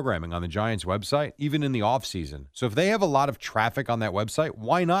lot of programming on the Giants website, even in the offseason. So if they have a lot of traffic on that website,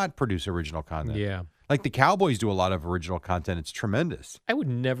 why not produce original content? Yeah. Like the Cowboys do a lot of original content. It's tremendous. I would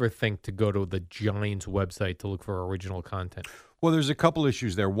never think to go to the Giants website to look for original content. Well, there's a couple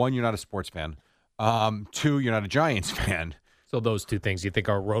issues there. One, you're not a sports fan. Two, you're not a Giants fan. So those two things you think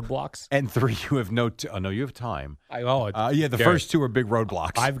are roadblocks? And three, you have no you have time. The Gary, first two are big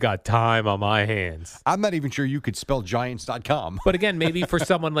roadblocks. I've got time on my hands. I'm not even sure you could spell giants.com. But again, maybe for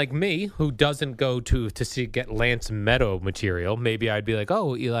someone like me who doesn't go to get Lance Meadow material, maybe I'd be like,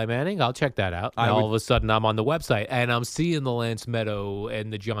 oh, Eli Manning, I'll check that out. And all of a sudden I'm on the website and I'm seeing the Lance Meadow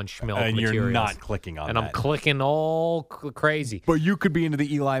and the John Schmelk and materials. you're not clicking on and that. I'm clicking all crazy. But you could be into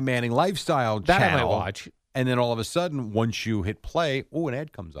the Eli Manning lifestyle That channel. I might watch. And then all of a sudden, once you hit play, an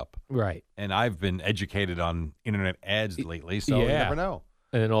ad comes up. Right. And I've been educated on internet ads lately, so you never know.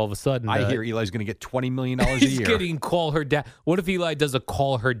 And then all of a sudden, I hear Eli's going to get $20 million a year. he's getting call her dad. What if Eli does a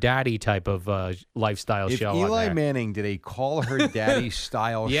call her daddy type of lifestyle show? If Eli Manning did a call her daddy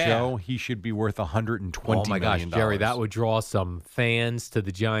style show, he should be worth $120 oh my gosh, million. Jerry, that would draw some fans to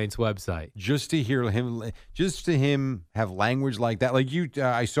the Giants website. Just to hear him have language like that. Like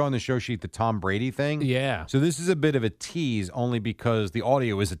I saw on the show sheet the Tom Brady thing. Yeah. So this is a bit of a tease only because the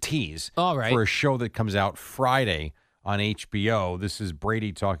audio is a tease. All right. For a show that comes out Friday on HBO. This is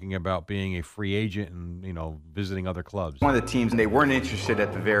Brady talking about being a free agent and, visiting other clubs. One of the teams, and they weren't interested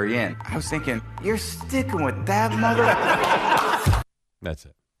at the very end. I was thinking, you're sticking with that mother? That's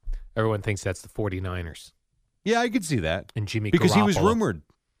it. Everyone thinks that's the 49ers. Yeah, I could see that. And Jimmy because he was Garoppolo. rumored.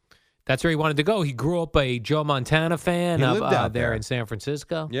 That's where he wanted to go. He grew up a Joe Montana fan. He lived out there in San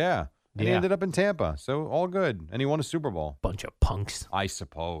Francisco. Yeah. And he ended up in Tampa. So all good. And he won a Super Bowl. Bunch of punks. I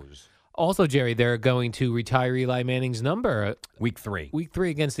suppose. Also, Jerry, they're going to retire Eli Manning's number. Week 3. Week 3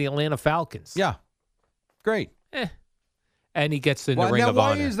 against the Atlanta Falcons. Yeah. Great. And he gets in the Ring of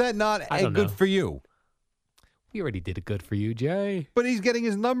why Honor. is that not good for you? We already did a good for you, Jay. But he's getting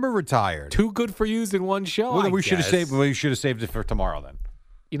his number retired. 2 good for yous in one show. Well, we should have saved it for tomorrow then.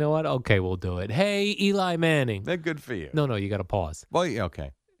 You know what? Okay, we'll do it. Hey, Eli Manning. They're good for you. No, you got to pause. Well, yeah,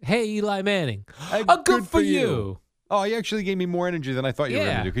 okay. Hey, Eli Manning. Good for you. Oh, you actually gave me more energy than I thought you were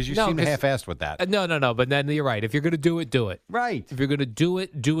going to do because you seemed half-assed with that. No. But then you're right. If you're going to do it, do it. Right. If you're going to do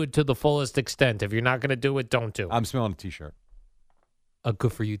it to the fullest extent. If you're not going to do it, don't do it. I'm smelling a T-shirt. A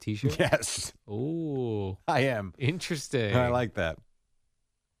good for you T-shirt? Yes. Ooh. I am. Interesting. I like that.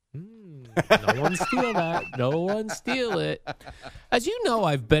 No one steal that. No one steal it. As you know,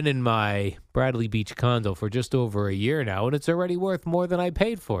 I've been in my Bradley Beach condo for just over a year now, and it's already worth more than I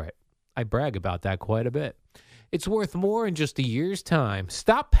paid for it. I brag about that quite a bit. It's worth more in just a year's time.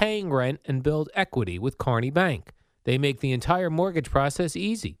 Stop paying rent and build equity with Kearney Bank. They make the entire mortgage process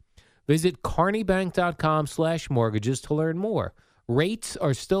easy. Visit kearneybank.com/mortgages to learn more. Rates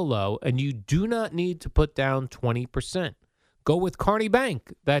are still low, and you do not need to put down 20%. Go with Kearney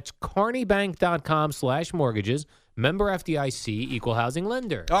Bank. That's kearneybank.com/mortgages. Member FDIC, equal housing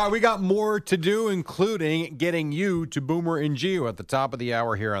lender. All right, we got more to do, including getting you to Boomer and Gio at the top of the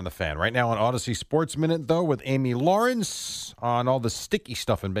hour here on The Fan. Right now on Odyssey Sports Minute, though, with Amy Lawrence on all the sticky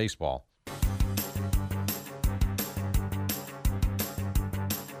stuff in baseball.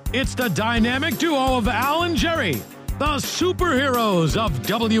 It's the dynamic duo of Al and Jerry, the superheroes of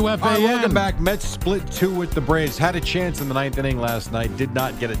WFAN. All right, welcome back. Mets split 2 with the Braves. Had a chance in the 9th inning last night. Did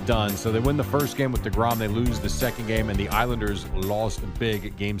not get it done. So they win the first game with DeGrom. They lose the second game, and the Islanders lost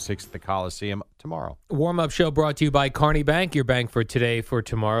big Game 6 at the Coliseum. tomorrow. Warm-up show brought to you by Carney Bank, your bank for today, for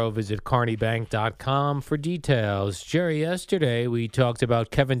tomorrow. Visit carneybank.com for details. Jerry, yesterday we talked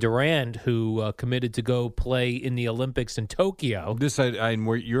about Kevin Durant, who committed to go play in the Olympics in Tokyo. This, and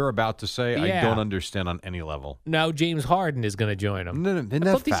what you're about to say, I don't understand on any level. Now James Harden is going to join him. Isn't that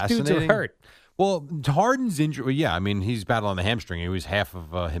I thought these fascinating? dudes are hurt. Well, Harden's injury, well, yeah, I mean, he's battling the hamstring. He was half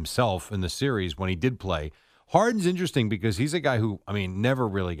of himself in the series when he did play. Harden's interesting because he's a guy who, I mean, never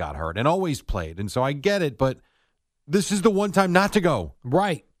really got hurt and always played. And so I get it, but this is the one time not to go.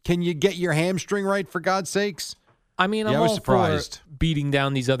 Right. Can you get your hamstring right, for God's sakes? I mean, I'm I was all surprised. for beating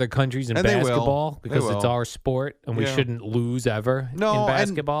down these other countries in And they will. basketball They because it's will. our sport and we Yeah. shouldn't lose ever in and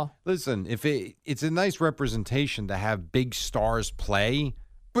basketball. listen, if it's a nice representation to have big stars play,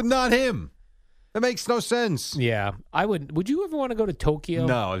 but not him. That makes no sense. Yeah, I would. Would you ever want to go to Tokyo?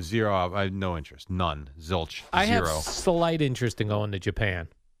 No, zero. I have no interest. None. Zilch. I have Zero. slight interest in going to Japan.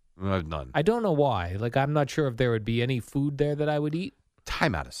 I have none. I don't know why. Like, I'm not sure if there would be any food there that I would eat.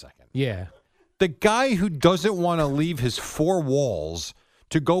 Time out a second. Yeah. The guy who doesn't want to leave his four walls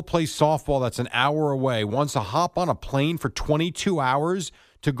to go play softball that's an hour away wants to hop on a plane for 22 hours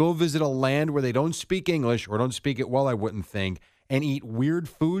to go visit a land where they don't speak English or don't speak it well, I wouldn't think, and eat weird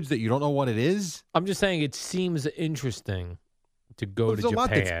foods that you don't know what it is? I'm just saying it seems interesting to go to There's a lot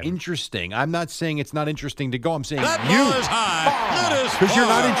that's Japan. interesting. I'm not saying it's not interesting to go. I'm saying That you. ball is high. That is Because you're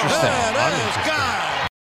not far. interested. That I'm is interested. gone.